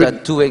 These are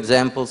two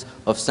examples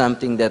of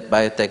something that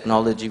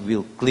biotechnology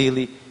will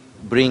clearly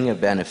bring a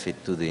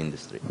benefit to the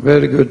industry.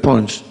 Very good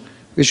points.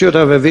 We should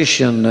have a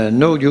vision,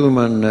 no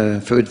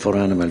human food for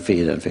animal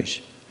feed and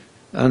fish.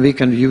 And we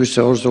can use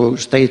also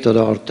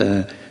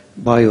state-of-the-art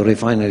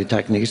biorefinery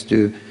techniques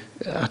to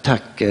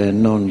attack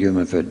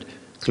non-human food.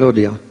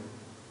 Claudia?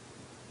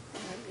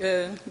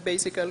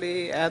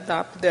 Basically add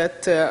up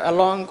that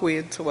along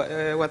with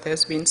what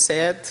has been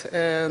said,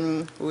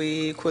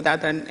 we could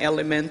add an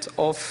element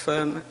of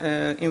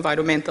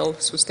environmental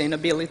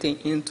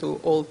sustainability into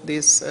all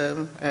these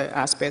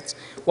aspects.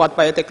 What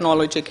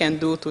biotechnology can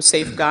do to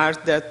safeguard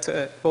that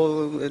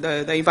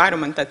the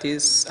environment that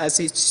is,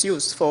 as it's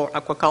used for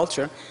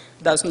aquaculture,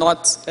 does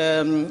not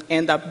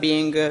end up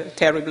being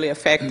terribly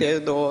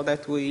affected, or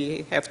that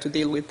we have to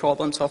deal with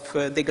problems of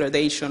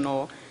degradation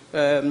or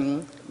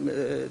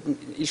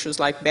issues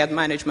like bad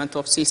management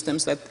of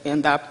systems that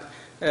end up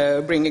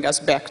bringing us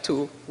back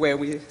to where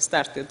we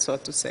started, so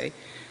to say.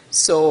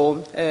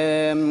 So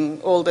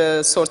all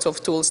the sorts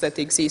of tools that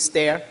exist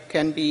there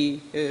can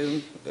be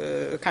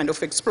kind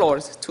of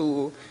explored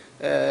to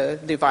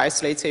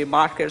devise, let's say,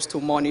 markers to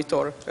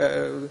monitor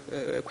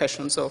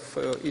questions of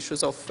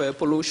issues of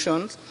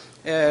pollution.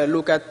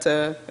 Look at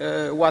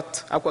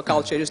what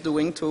aquaculture is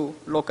doing to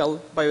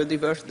local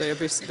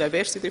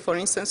biodiversity, for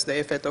instance, the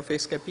effect of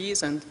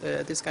escapees and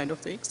these kind of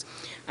things.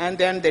 And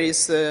then there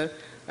is a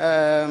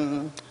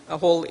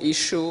whole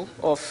issue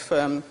of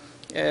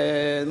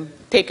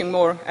taking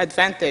more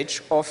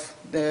advantage of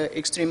the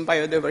extreme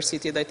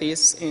biodiversity that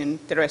is in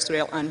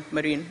terrestrial and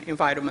marine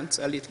environments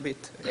a little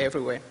bit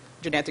everywhere.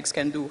 genetics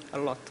can do a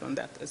lot on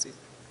that, as it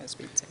has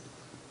been said.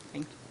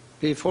 Thank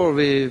you. Before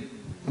we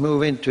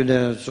move into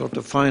the sort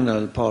of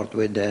final part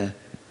with the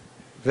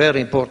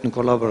very important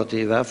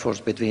collaborative efforts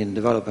between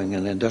developing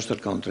and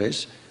industrial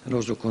countries and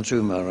also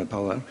consumer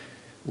power,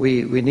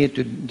 we need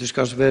to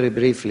discuss very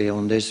briefly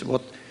on this.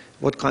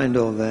 What kind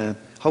of,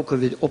 how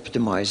could we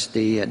optimize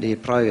the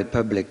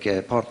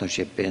private-public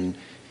partnership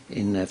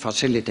in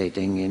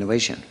facilitating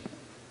innovation?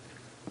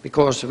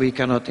 Because we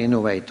cannot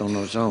innovate on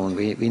our own,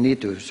 we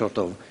need to sort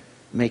of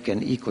make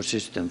an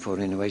ecosystem for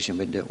innovation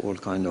with all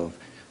kind of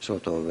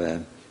sort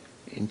of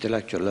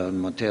intellectual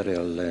and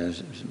material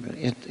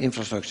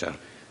infrastructure.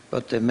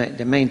 But the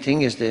main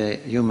thing is the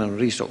human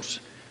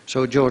resource.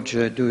 So, George,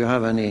 do you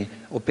have any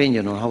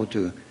opinion on how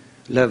to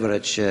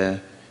leverage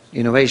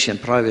innovation,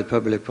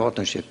 private-public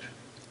partnership?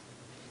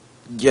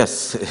 Yes,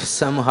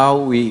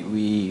 somehow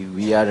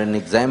we are an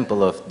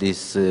example of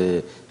this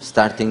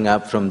starting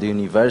up from the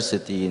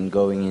university and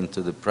going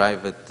into the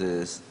private,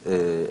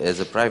 as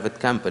a private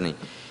company.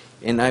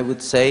 And I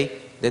would say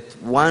that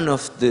one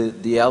of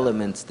the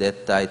elements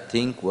that I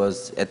think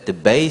was at the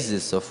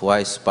basis of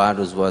why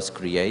Sparus was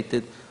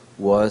created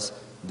was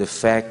the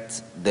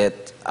fact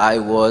that I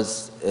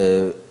was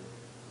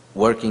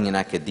working in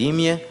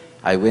academia.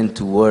 I went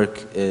to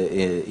work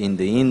in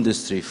the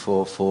industry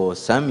for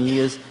some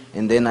years,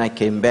 and then I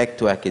came back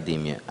to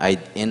academia.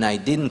 And I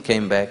didn't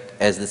come back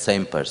as the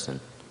same person.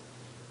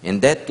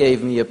 And that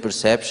gave me a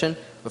perception.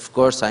 Of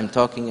course, I'm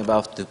talking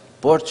about the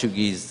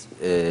Portuguese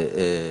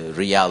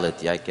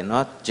reality. I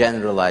cannot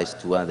generalize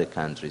to other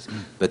countries.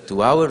 But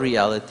to our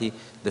reality,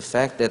 the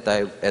fact that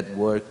I had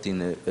worked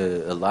in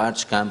a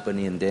large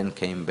company and then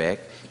came back,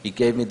 it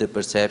gave me the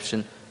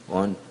perception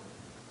on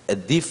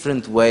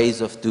different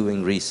ways of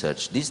doing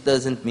research. This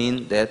doesn't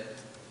mean that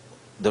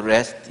the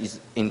rest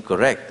is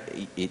incorrect.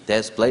 It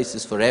has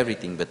places for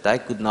everything, but I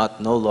could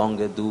not no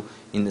longer do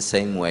in the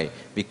same way,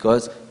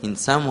 because in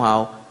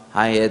somehow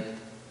I had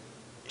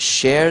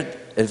shared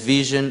a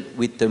vision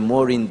with a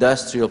more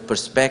industrial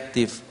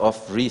perspective of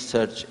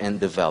research and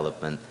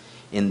development.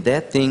 And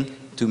that thing,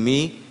 to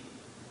me,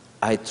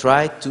 I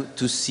tried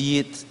to see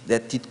it,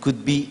 that it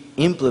could be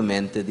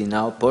implemented in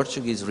our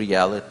Portuguese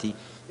reality,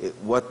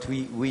 what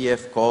we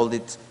have called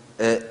it,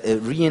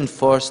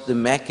 reinforce the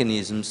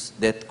mechanisms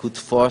that could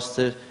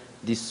foster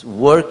this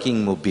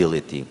working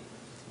mobility.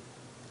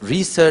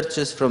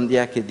 Researchers from the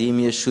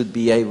academia should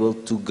be able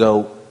to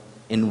go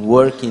and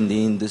work in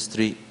the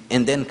industry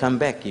and then come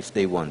back if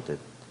they wanted.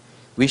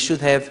 We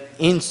should have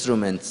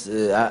instruments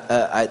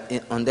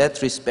on that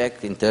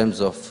respect in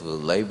terms of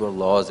labor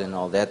laws and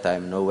all that.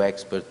 I'm no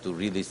expert to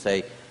really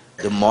say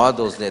the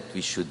models that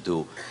we should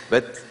do,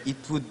 but it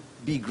would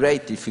be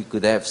great if we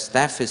could have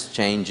staff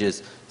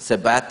exchanges,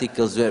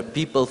 sabbaticals, where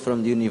people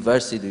from the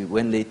university,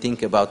 when they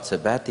think about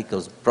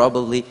sabbaticals,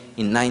 probably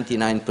in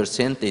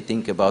 99% they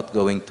think about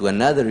going to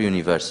another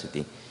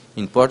university.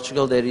 In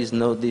Portugal, there is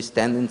no this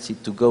tendency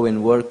to go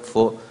and work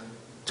for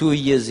 2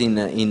 years in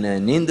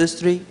an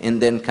industry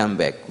and then come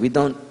back. We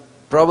don't,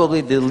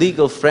 probably the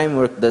legal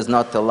framework does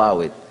not allow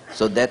it,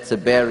 so that's a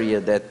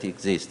barrier that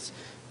exists.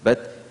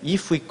 But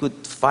if we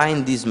could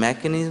find these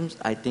mechanisms,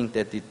 I think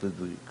that it would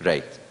be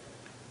great.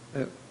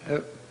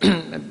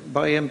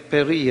 By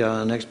empiria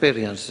and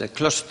experience,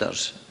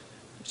 clusters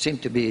seem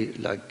to be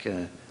like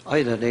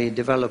either they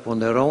develop on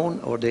their own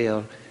or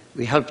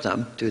we help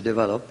them to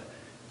develop.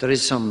 There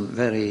is some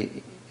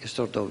very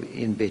sort of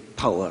inbuilt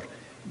power.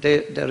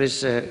 There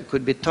is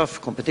could be tough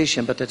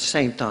competition, but at the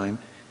same time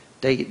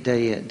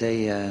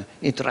they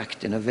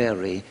interact in a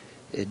very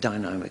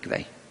dynamic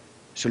way.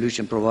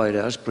 Solution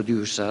providers,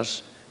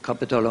 producers,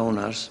 capital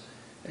owners,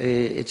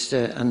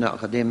 and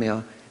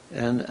academia.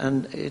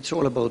 And it's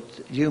all about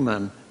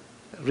human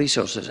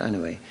resources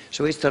anyway.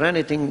 So is there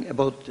anything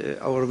about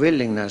our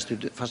willingness to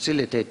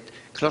facilitate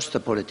cluster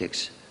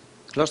politics,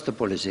 cluster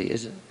policy?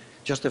 Is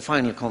just a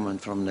final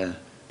comment from the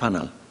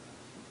panel.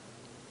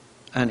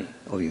 Any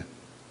of you?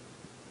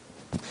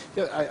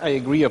 Yeah, I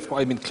agree.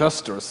 I mean,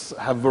 clusters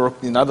have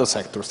worked in other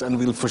sectors and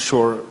will for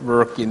sure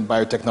work in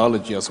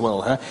biotechnology as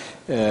well. Huh?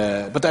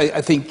 But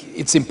I think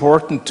it's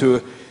important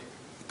to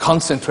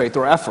concentrate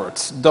our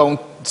efforts. Don't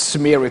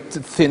smear it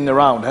thin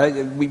around.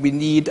 We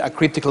need a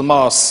critical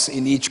mass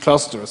in each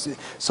cluster.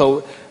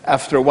 So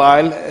after a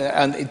while,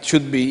 and it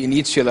should be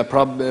initially a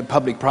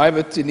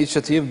public-private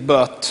initiative,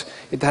 but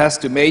it has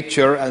to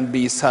mature and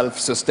be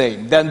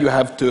self-sustained. Then you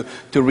have to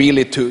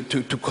really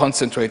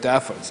concentrate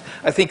efforts.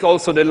 I think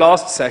also the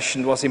last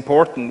session was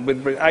important.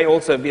 I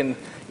also have been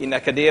in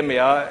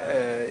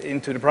academia,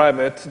 into the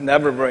private,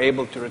 never were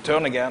able to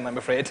return again, I'm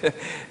afraid.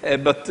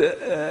 But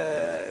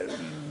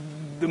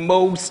the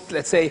most,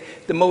 let's say,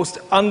 the most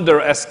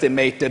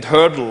underestimated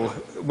hurdle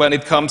when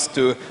it comes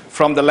to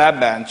from the lab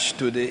bench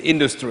to the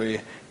industry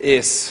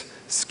is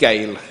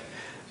scale.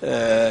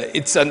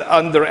 It's an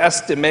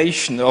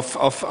underestimation of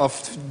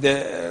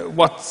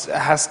what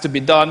has to be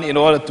done in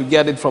order to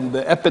get it from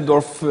the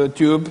Eppendorf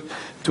tube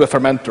to a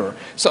fermenter.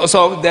 So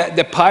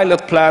the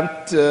pilot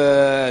plant,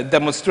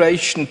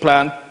 demonstration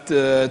plant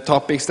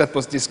topics that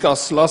was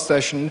discussed last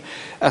session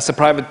as a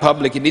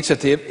private-public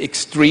initiative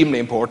extremely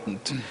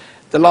important.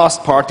 The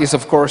last part is,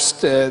 of course,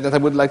 that I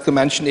would like to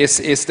mention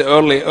is the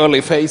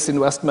early phase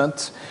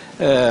investment.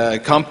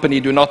 Company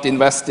do not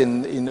invest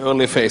in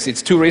early phase.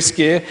 It's too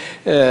risky.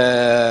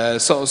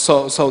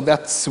 So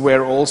that's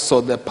where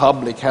also the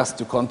public has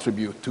to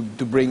contribute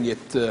to bring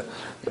it,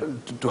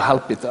 to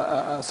help it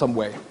some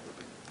way.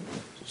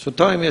 So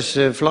time is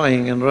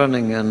flying and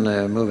running and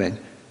moving.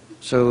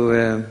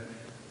 So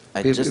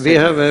we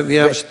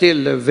have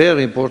still a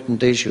very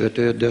important issue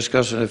to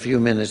discuss in a few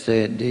minutes,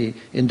 the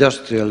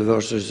industrial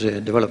versus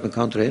developing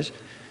countries.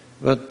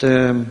 But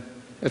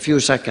a few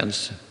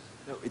seconds.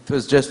 No, it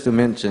was just to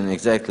mention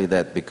exactly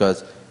that,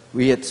 because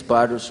we at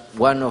Sparus,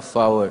 one of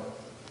our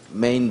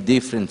main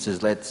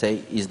differences, let's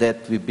say, is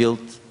that we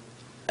built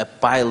a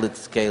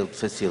pilot-scale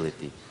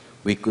facility.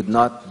 We could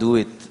not do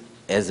it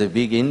as a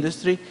big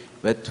industry,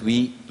 but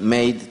we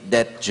made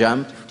that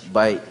jump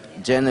by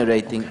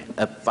generating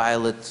a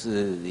pilot,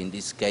 in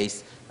this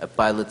case, a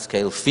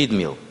pilot-scale feed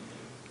mill.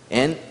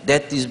 And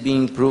that is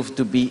being proved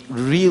to be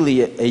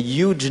really a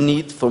huge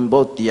need from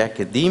both the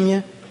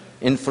academia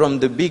and from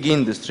the big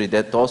industry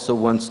that also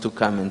wants to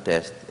come and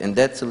test. And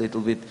that's a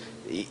little bit,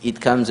 it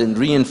comes and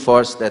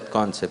reinforces that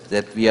concept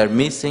that we are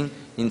missing,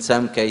 in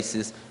some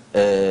cases,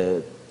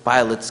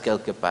 pilot-scale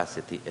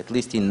capacity, at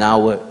least in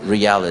our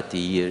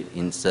reality here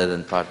in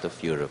southern part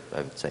of Europe,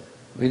 I would say.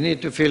 We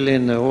need to fill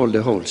in all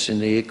the holes in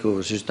the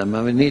ecosystem,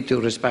 and we need to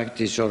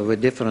respect each other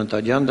with different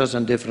agendas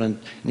and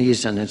different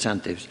needs and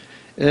incentives.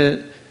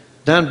 Then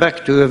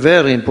back to a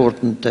very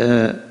important,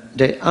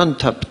 the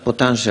untapped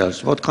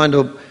potentials. What kind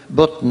of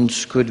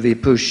buttons could we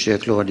push,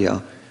 Claudia,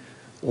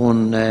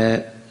 on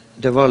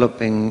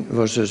developing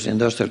versus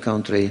industrial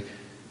country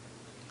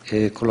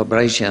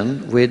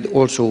collaboration, with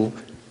also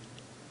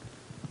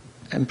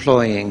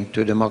employing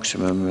to the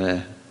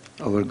maximum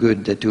our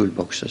good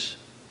toolboxes?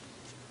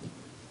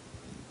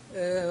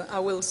 I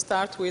will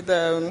start with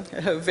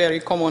a very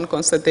common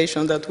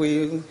constatation that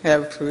we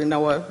have in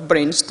our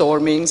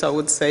brainstormings, I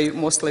would say,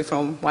 mostly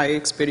from my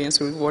experience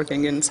with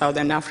working in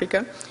Southern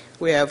Africa.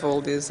 We have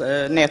all these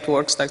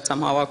networks that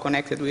somehow are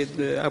connected with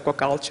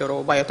aquaculture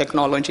or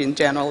biotechnology in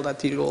general, that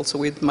deal also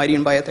with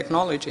marine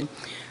biotechnology.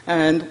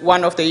 And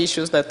one of the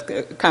issues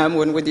that come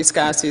when we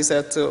discuss is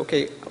that,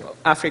 okay,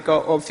 Africa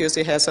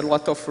obviously has a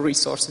lot of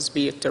resources,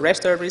 be it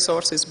terrestrial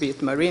resources, be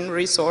it marine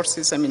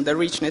resources. I mean, the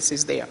richness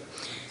is there.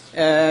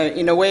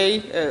 In a way,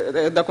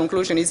 the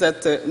conclusion is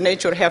that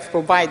nature has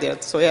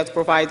provided. So it has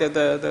provided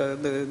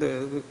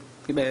the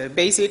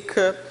basic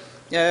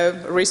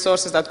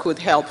resources that could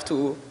help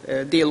to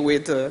deal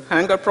with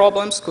hunger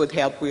problems, could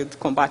help with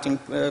combating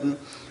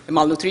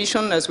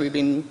malnutrition, as we've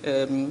been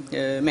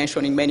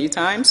mentioning many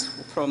times,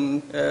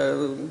 from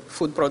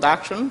food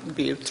production,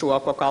 be it through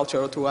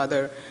aquaculture or through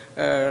other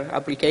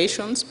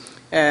applications.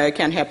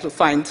 Can help to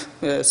find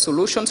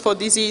solutions for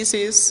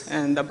diseases,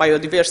 and the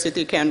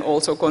biodiversity can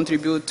also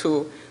contribute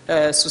to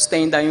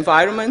sustain the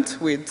environment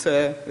with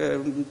a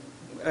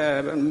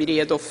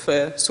myriad of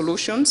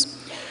solutions.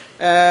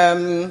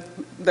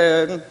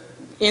 The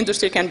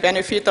industry can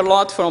benefit a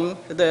lot from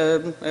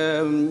the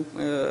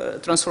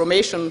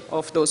transformation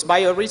of those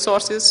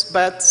bioresources,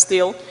 but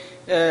still,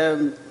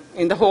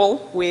 in the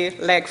whole, we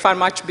lag far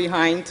much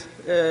behind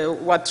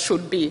what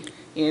should be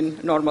in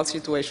normal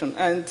situation.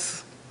 And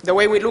the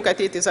way we look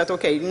at it is that,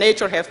 okay,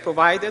 nature has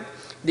provided,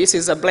 this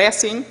is a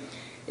blessing,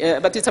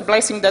 but it's a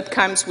blessing that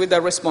comes with a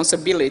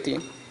responsibility.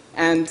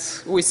 And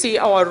we see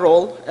our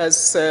role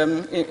as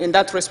in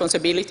that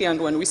responsibility, and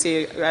when we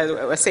say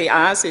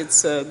us,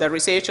 it's the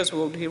researchers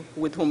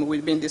with whom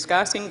we've been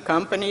discussing,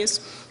 companies,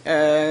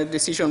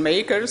 decision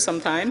makers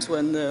sometimes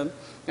when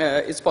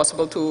it's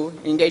possible to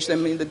engage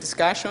them in the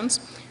discussions,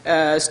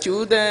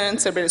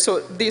 students. So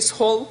this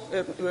whole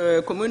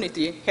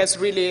community has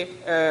really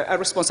a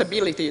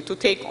responsibility to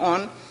take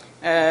on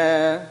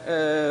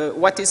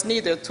what is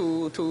needed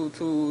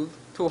to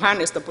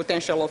harness the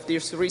potential of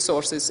these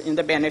resources in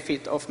the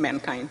benefit of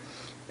mankind.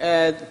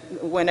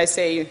 When I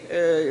say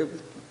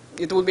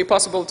it will be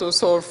possible to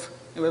solve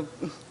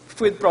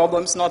food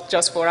problems not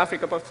just for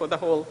Africa but for the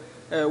whole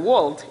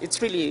world,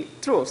 it's really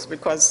true,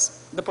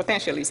 because the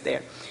potential is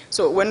there.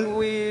 So when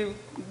we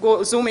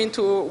zoom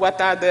into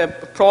what are the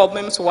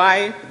problems,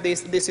 why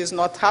this is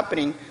not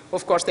happening,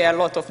 of course there are a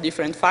lot of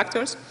different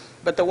factors,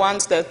 but the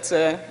ones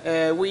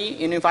that we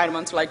in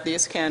environments like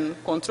this can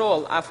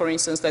control are, for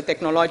instance, the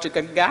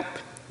technological gap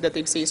that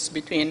exists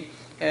between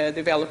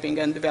developing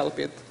and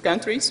developed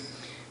countries.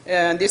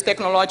 And this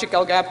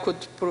technological gap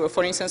could,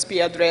 for instance,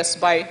 be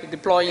addressed by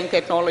deploying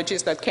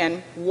technologies that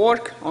can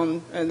work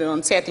on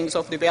settings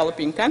of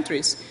developing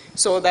countries,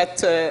 so that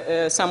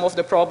some of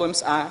the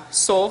problems are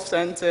solved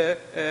and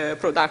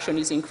production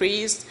is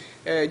increased,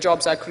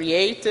 jobs are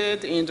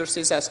created,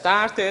 industries are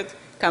started,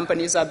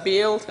 companies are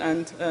built,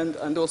 and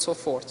so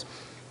forth.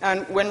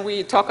 And when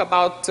we talk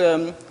about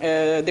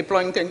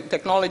deploying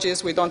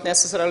technologies, we don't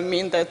necessarily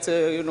mean that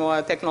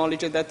a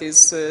technology that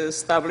is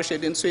established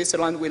in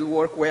Switzerland will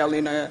work well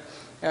in a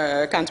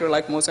country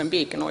like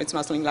Mozambique. It's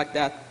nothing like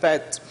that.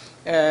 But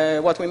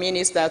What we mean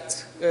is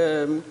that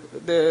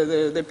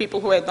the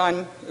people who have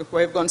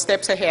gone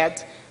steps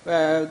ahead,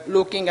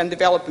 looking and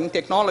developing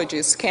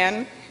technologies,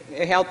 can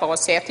help our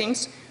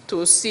settings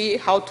to see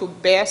how to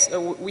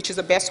which is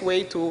the best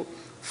way to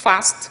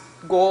fast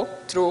go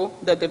through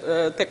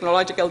the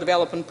technological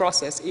development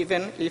process,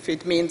 even if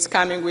it means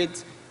coming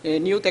with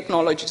new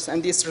technologies,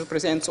 and this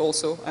represents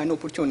also an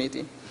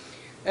opportunity.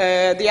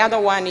 The other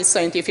one is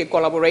scientific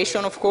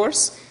collaboration, of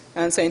course.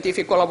 And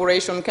scientific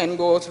collaboration can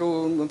go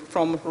through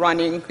from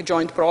running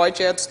joint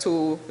projects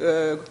to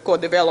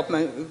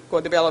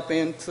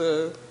co-development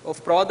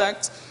of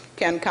products,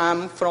 can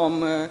come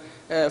from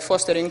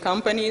fostering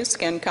companies,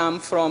 can come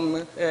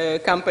from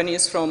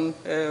companies from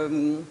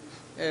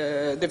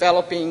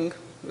developing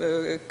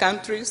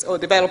countries or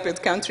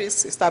developed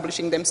countries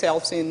establishing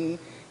themselves in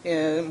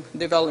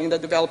the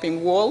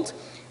developing world,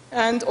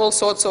 and all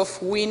sorts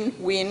of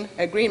win-win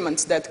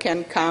agreements that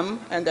can come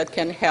and that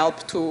can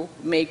help to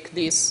make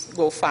this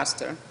go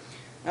faster.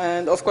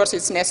 And of course,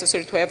 it's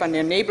necessary to have an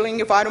enabling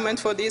environment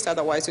for this,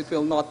 otherwise it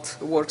will not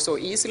work so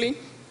easily.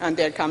 And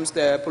there comes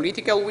the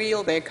political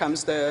will, there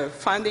comes the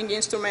funding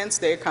instruments,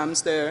 there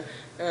comes the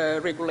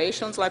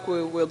regulations like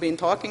we've been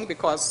talking,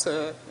 because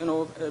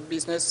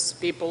business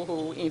people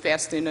who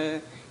invest in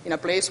a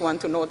place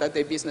want to know that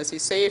their business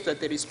is safe, that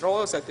there is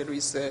laws, that there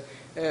is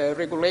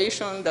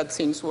regulation, that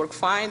things work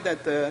fine,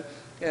 that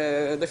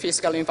the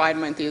fiscal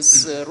environment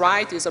is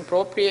right, is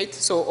appropriate.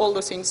 So all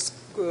those things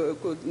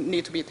could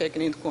need to be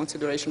taken into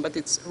consideration. But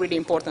it's really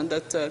important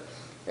that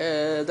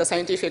the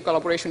scientific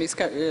collaboration is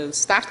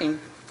starting,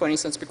 for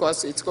instance,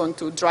 because it's going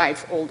to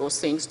drive all those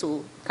things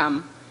to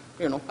come,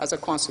 as a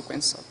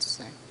consequence, so to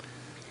say.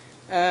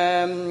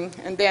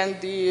 And then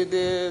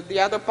the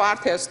other part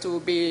has to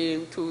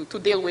be to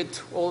deal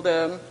with all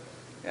the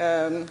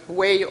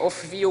way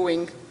of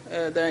viewing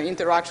the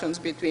interactions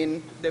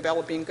between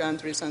developing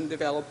countries and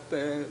developed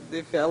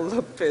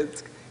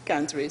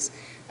countries.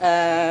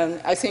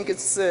 I think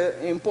it's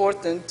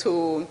important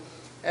to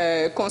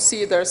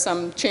consider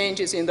some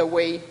changes in the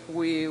way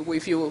we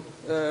view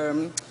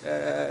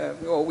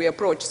or we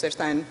approach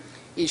certain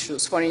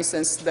issues. For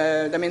instance,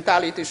 the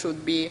mentality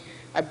should be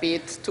a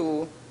bit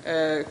to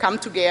come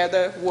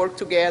together, work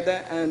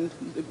together, and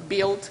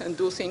build and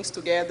do things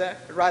together,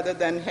 rather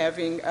than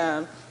having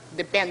a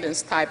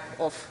dependence type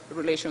of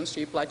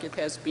relationship like it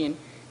has been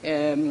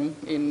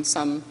in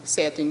some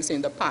settings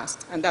in the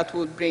past. And that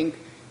would bring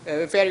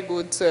very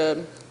good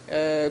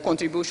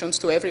contributions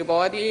to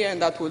everybody,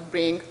 and that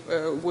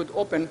would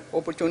open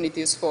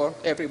opportunities for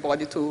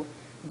everybody to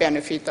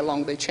benefit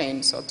along the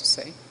chain, so to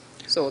say.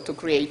 So to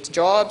create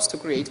jobs, to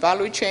create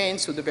value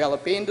chains, to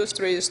develop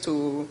industries,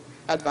 to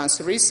advance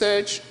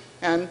research,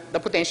 and the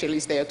potential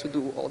is there to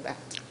do all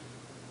that.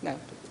 No.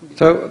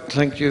 So,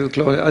 thank you,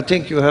 Claudia. I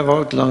think you have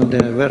outlined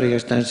very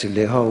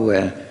extensively how,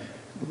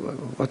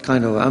 what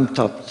kind of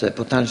untapped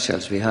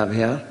potentials we have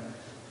here.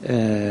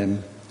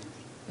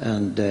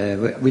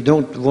 We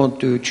don't want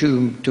to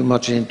chew too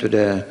much into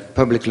the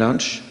public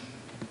lunch,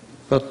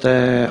 but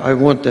I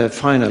want a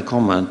final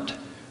comment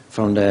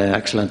from the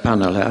excellent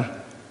panel here,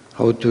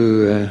 how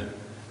to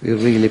we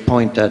really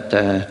point at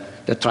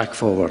the track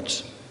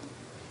forwards.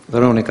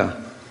 Veronica.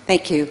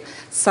 Thank you.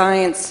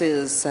 Science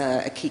is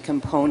a key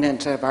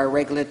component of our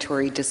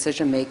regulatory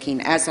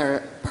decision-making, as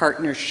are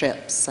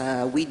partnerships.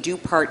 We do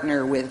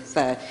partner with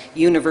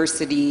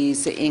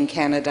universities in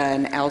Canada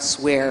and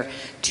elsewhere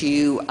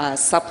to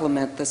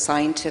supplement the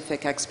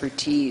scientific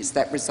expertise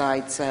that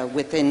resides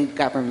within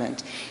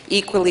government.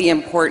 Equally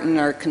important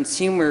are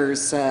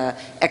consumers'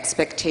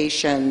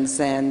 expectations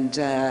and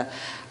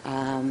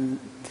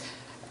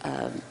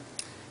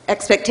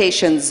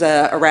expectations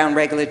around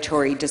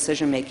regulatory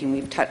decision-making.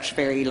 We've touched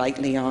very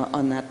lightly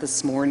on that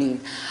this morning.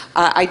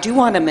 I do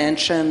want to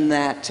mention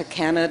that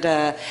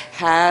Canada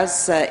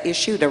has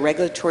issued a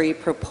regulatory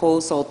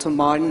proposal to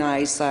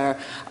modernize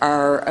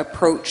our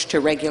approach to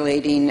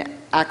regulating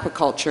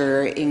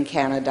aquaculture in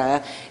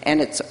Canada,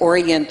 and it's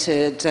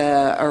oriented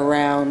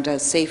around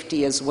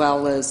safety as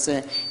well as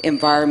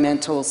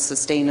environmental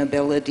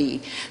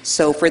sustainability.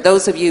 So for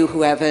those of you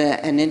who have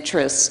an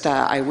interest,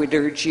 I would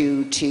urge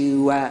you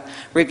to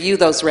review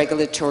those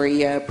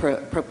regulatory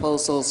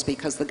proposals,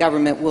 because the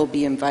government will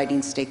be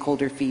inviting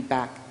stakeholder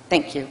feedback.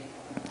 Thank you.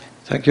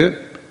 Thank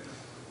you.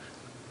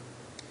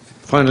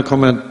 Final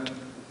comment,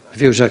 a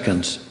few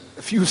seconds.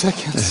 A few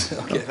seconds.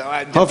 Okay.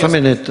 Half a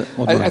minute.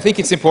 I think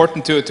it's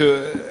important to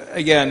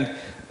again,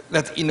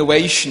 that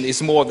innovation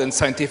is more than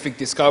scientific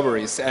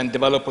discoveries and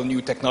develop of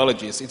new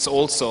technologies. It's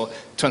also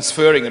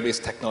transferring of this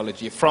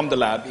technology from the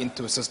lab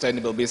into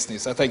sustainable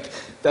business. I think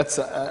that's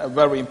a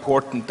very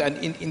important. And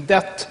in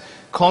that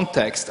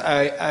context,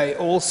 I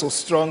also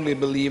strongly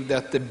believe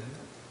that the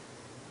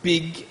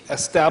big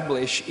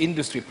established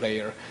industry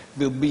player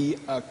will be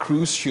a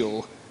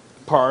crucial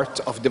part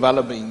of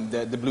developing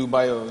the blue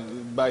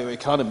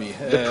bioeconomy.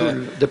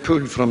 The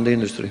pull from the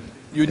industry.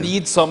 You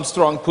need some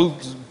strong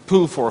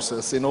pull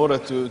forces in order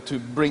to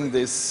bring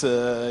this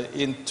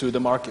into the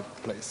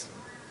marketplace.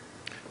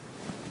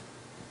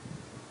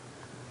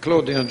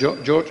 Claudia and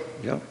George?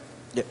 Yeah.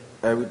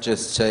 I would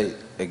just say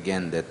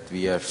again that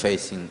we are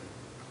facing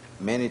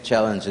many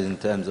challenges in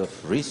terms of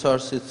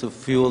resources to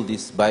fuel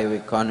this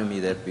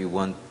bioeconomy that we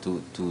want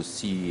to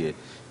see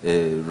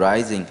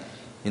rising.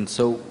 And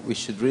so we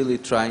should really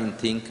try and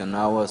think on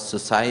how our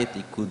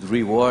society could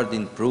reward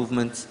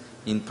improvements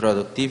in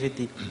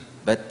productivity,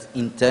 but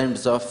in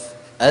terms of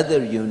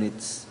other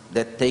units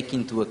that take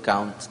into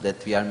account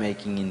that we are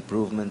making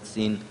improvements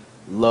in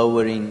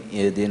lowering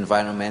the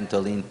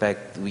environmental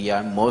impact, we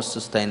are more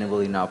sustainable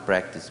in our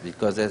practice.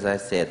 Because as I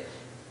said,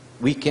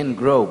 we can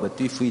grow,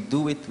 but if we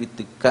do it with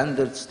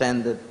the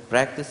standard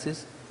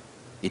practices,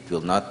 it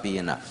will not be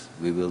enough.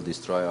 We will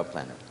destroy our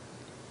planet.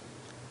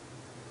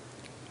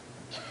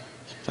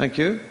 Thank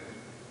you.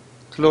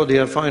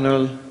 Claudia,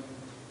 final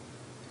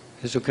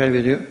is okay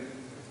with you?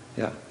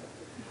 Yeah.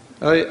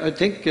 I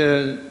think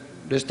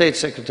the State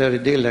Secretary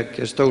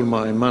Dilek stole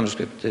my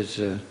manuscript this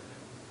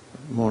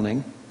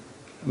morning.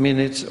 I mean,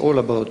 it's all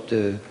about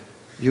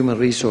human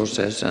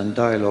resources and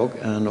dialogue,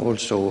 and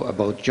also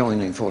about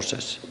joining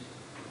forces.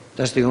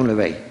 That's the only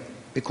way,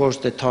 because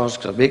the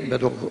tasks are big,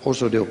 but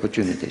also the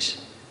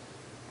opportunities.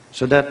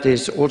 So that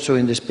is also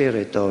in the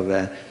spirit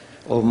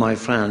of my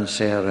friends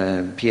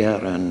here,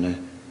 Pierre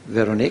and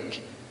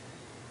Veronique,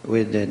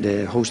 with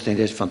the hosting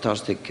this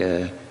fantastic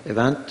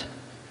event,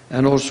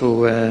 and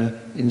also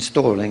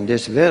installing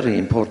this very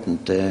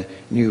important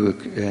new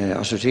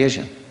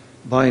association,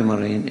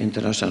 Biomarine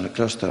International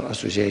Cluster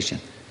Association,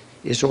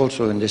 is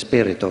also in the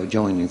spirit of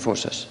joining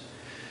forces.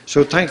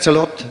 So thanks a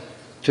lot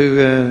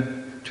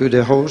to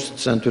the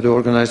hosts and to the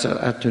organizer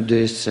and to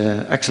this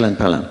excellent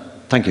panel.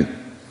 Thank you.